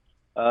noon.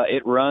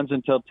 It runs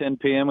until 10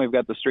 p.m. We've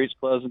got the streets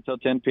closed until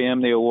 10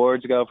 p.m. The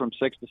awards go from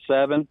 6 to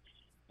 7,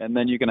 and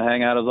then you can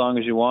hang out as long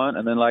as you want.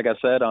 And then, like I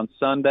said, on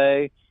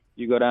Sunday,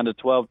 you go down to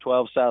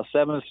 1212 South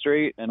 7th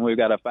Street, and we've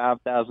got a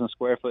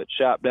 5,000-square-foot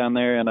shop down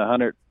there in a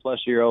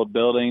 100-plus-year-old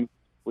building.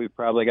 We've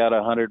probably got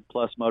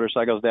 100-plus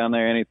motorcycles down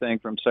there, anything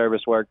from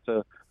service work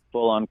to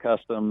full-on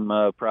custom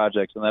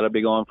projects, and that'll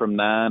be going from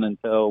 9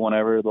 until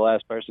whenever the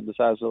last person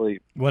decides to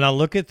leave. When I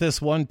look at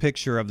this one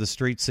picture of the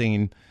street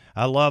scene,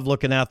 I love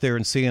looking out there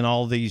and seeing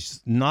all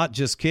these, not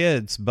just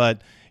kids,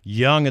 but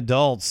young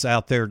adults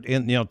out there,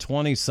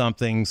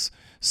 20-somethings,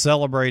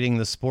 celebrating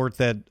the sport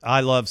that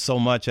I love so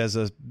much as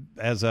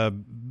a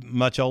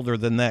much older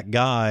than that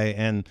guy,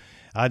 and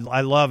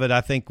I love it. I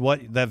think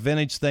that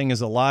vintage thing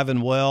is alive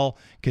and well.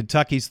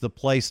 Kentucky's the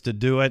place to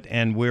do it,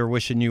 and we're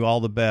wishing you all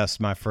the best,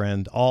 my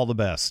friend. All the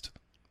best.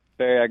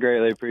 Barry, I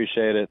greatly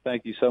appreciate it.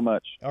 Thank you so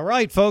much. All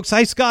right, folks.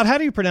 Hey, Scott, how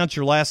do you pronounce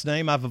your last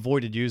name? I've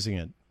avoided using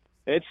it.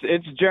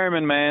 It's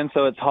German, man,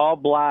 so it's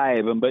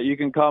Haibleid, but you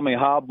can call me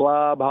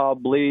Haiblob,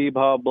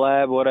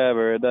 Haibleib,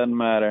 whatever. It doesn't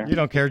matter. You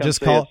don't care.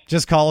 Just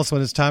call us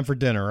when it's time for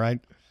dinner, right?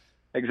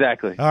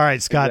 Exactly. All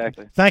right, Scott.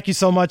 Exactly. Thank you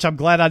so much. I'm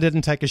glad I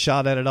didn't take a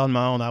shot at it on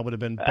my own. I would have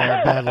been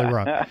badly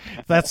wrong.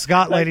 That's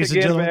Scott, ladies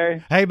and gentlemen.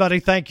 Barry. Hey,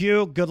 buddy, thank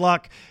you. Good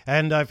luck.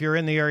 And if you're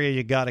in the area,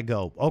 you got to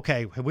go.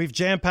 Okay, we've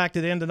jam-packed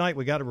it in tonight.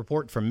 We got a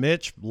report from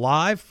Mitch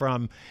live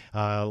from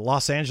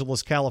Los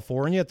Angeles,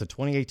 California at the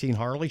 2018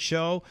 Harley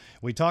Show.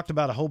 We talked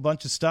about a whole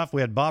bunch of stuff.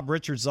 We had Bob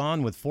Richards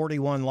on with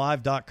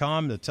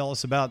 41live.com to tell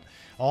us about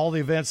all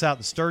the events out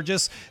in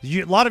Sturgis.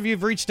 A lot of you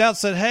have reached out and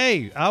said,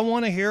 hey, I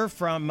want to hear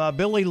from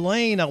Billy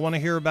Lane. I want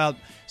to hear about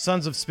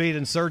Sons of Speed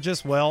in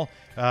Sturgis. Well,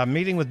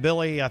 meeting with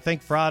Billy, I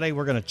think Friday,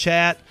 we're going to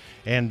chat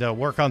and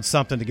work on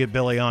something to get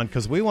Billy on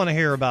because we want to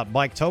hear about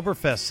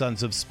Biketoberfest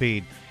Sons of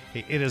Speed.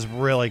 It is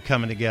really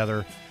coming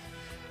together.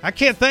 I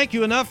can't thank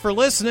you enough for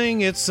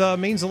listening. It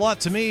means a lot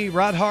to me.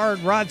 Ride hard,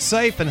 ride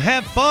safe, and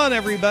have fun,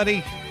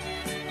 everybody.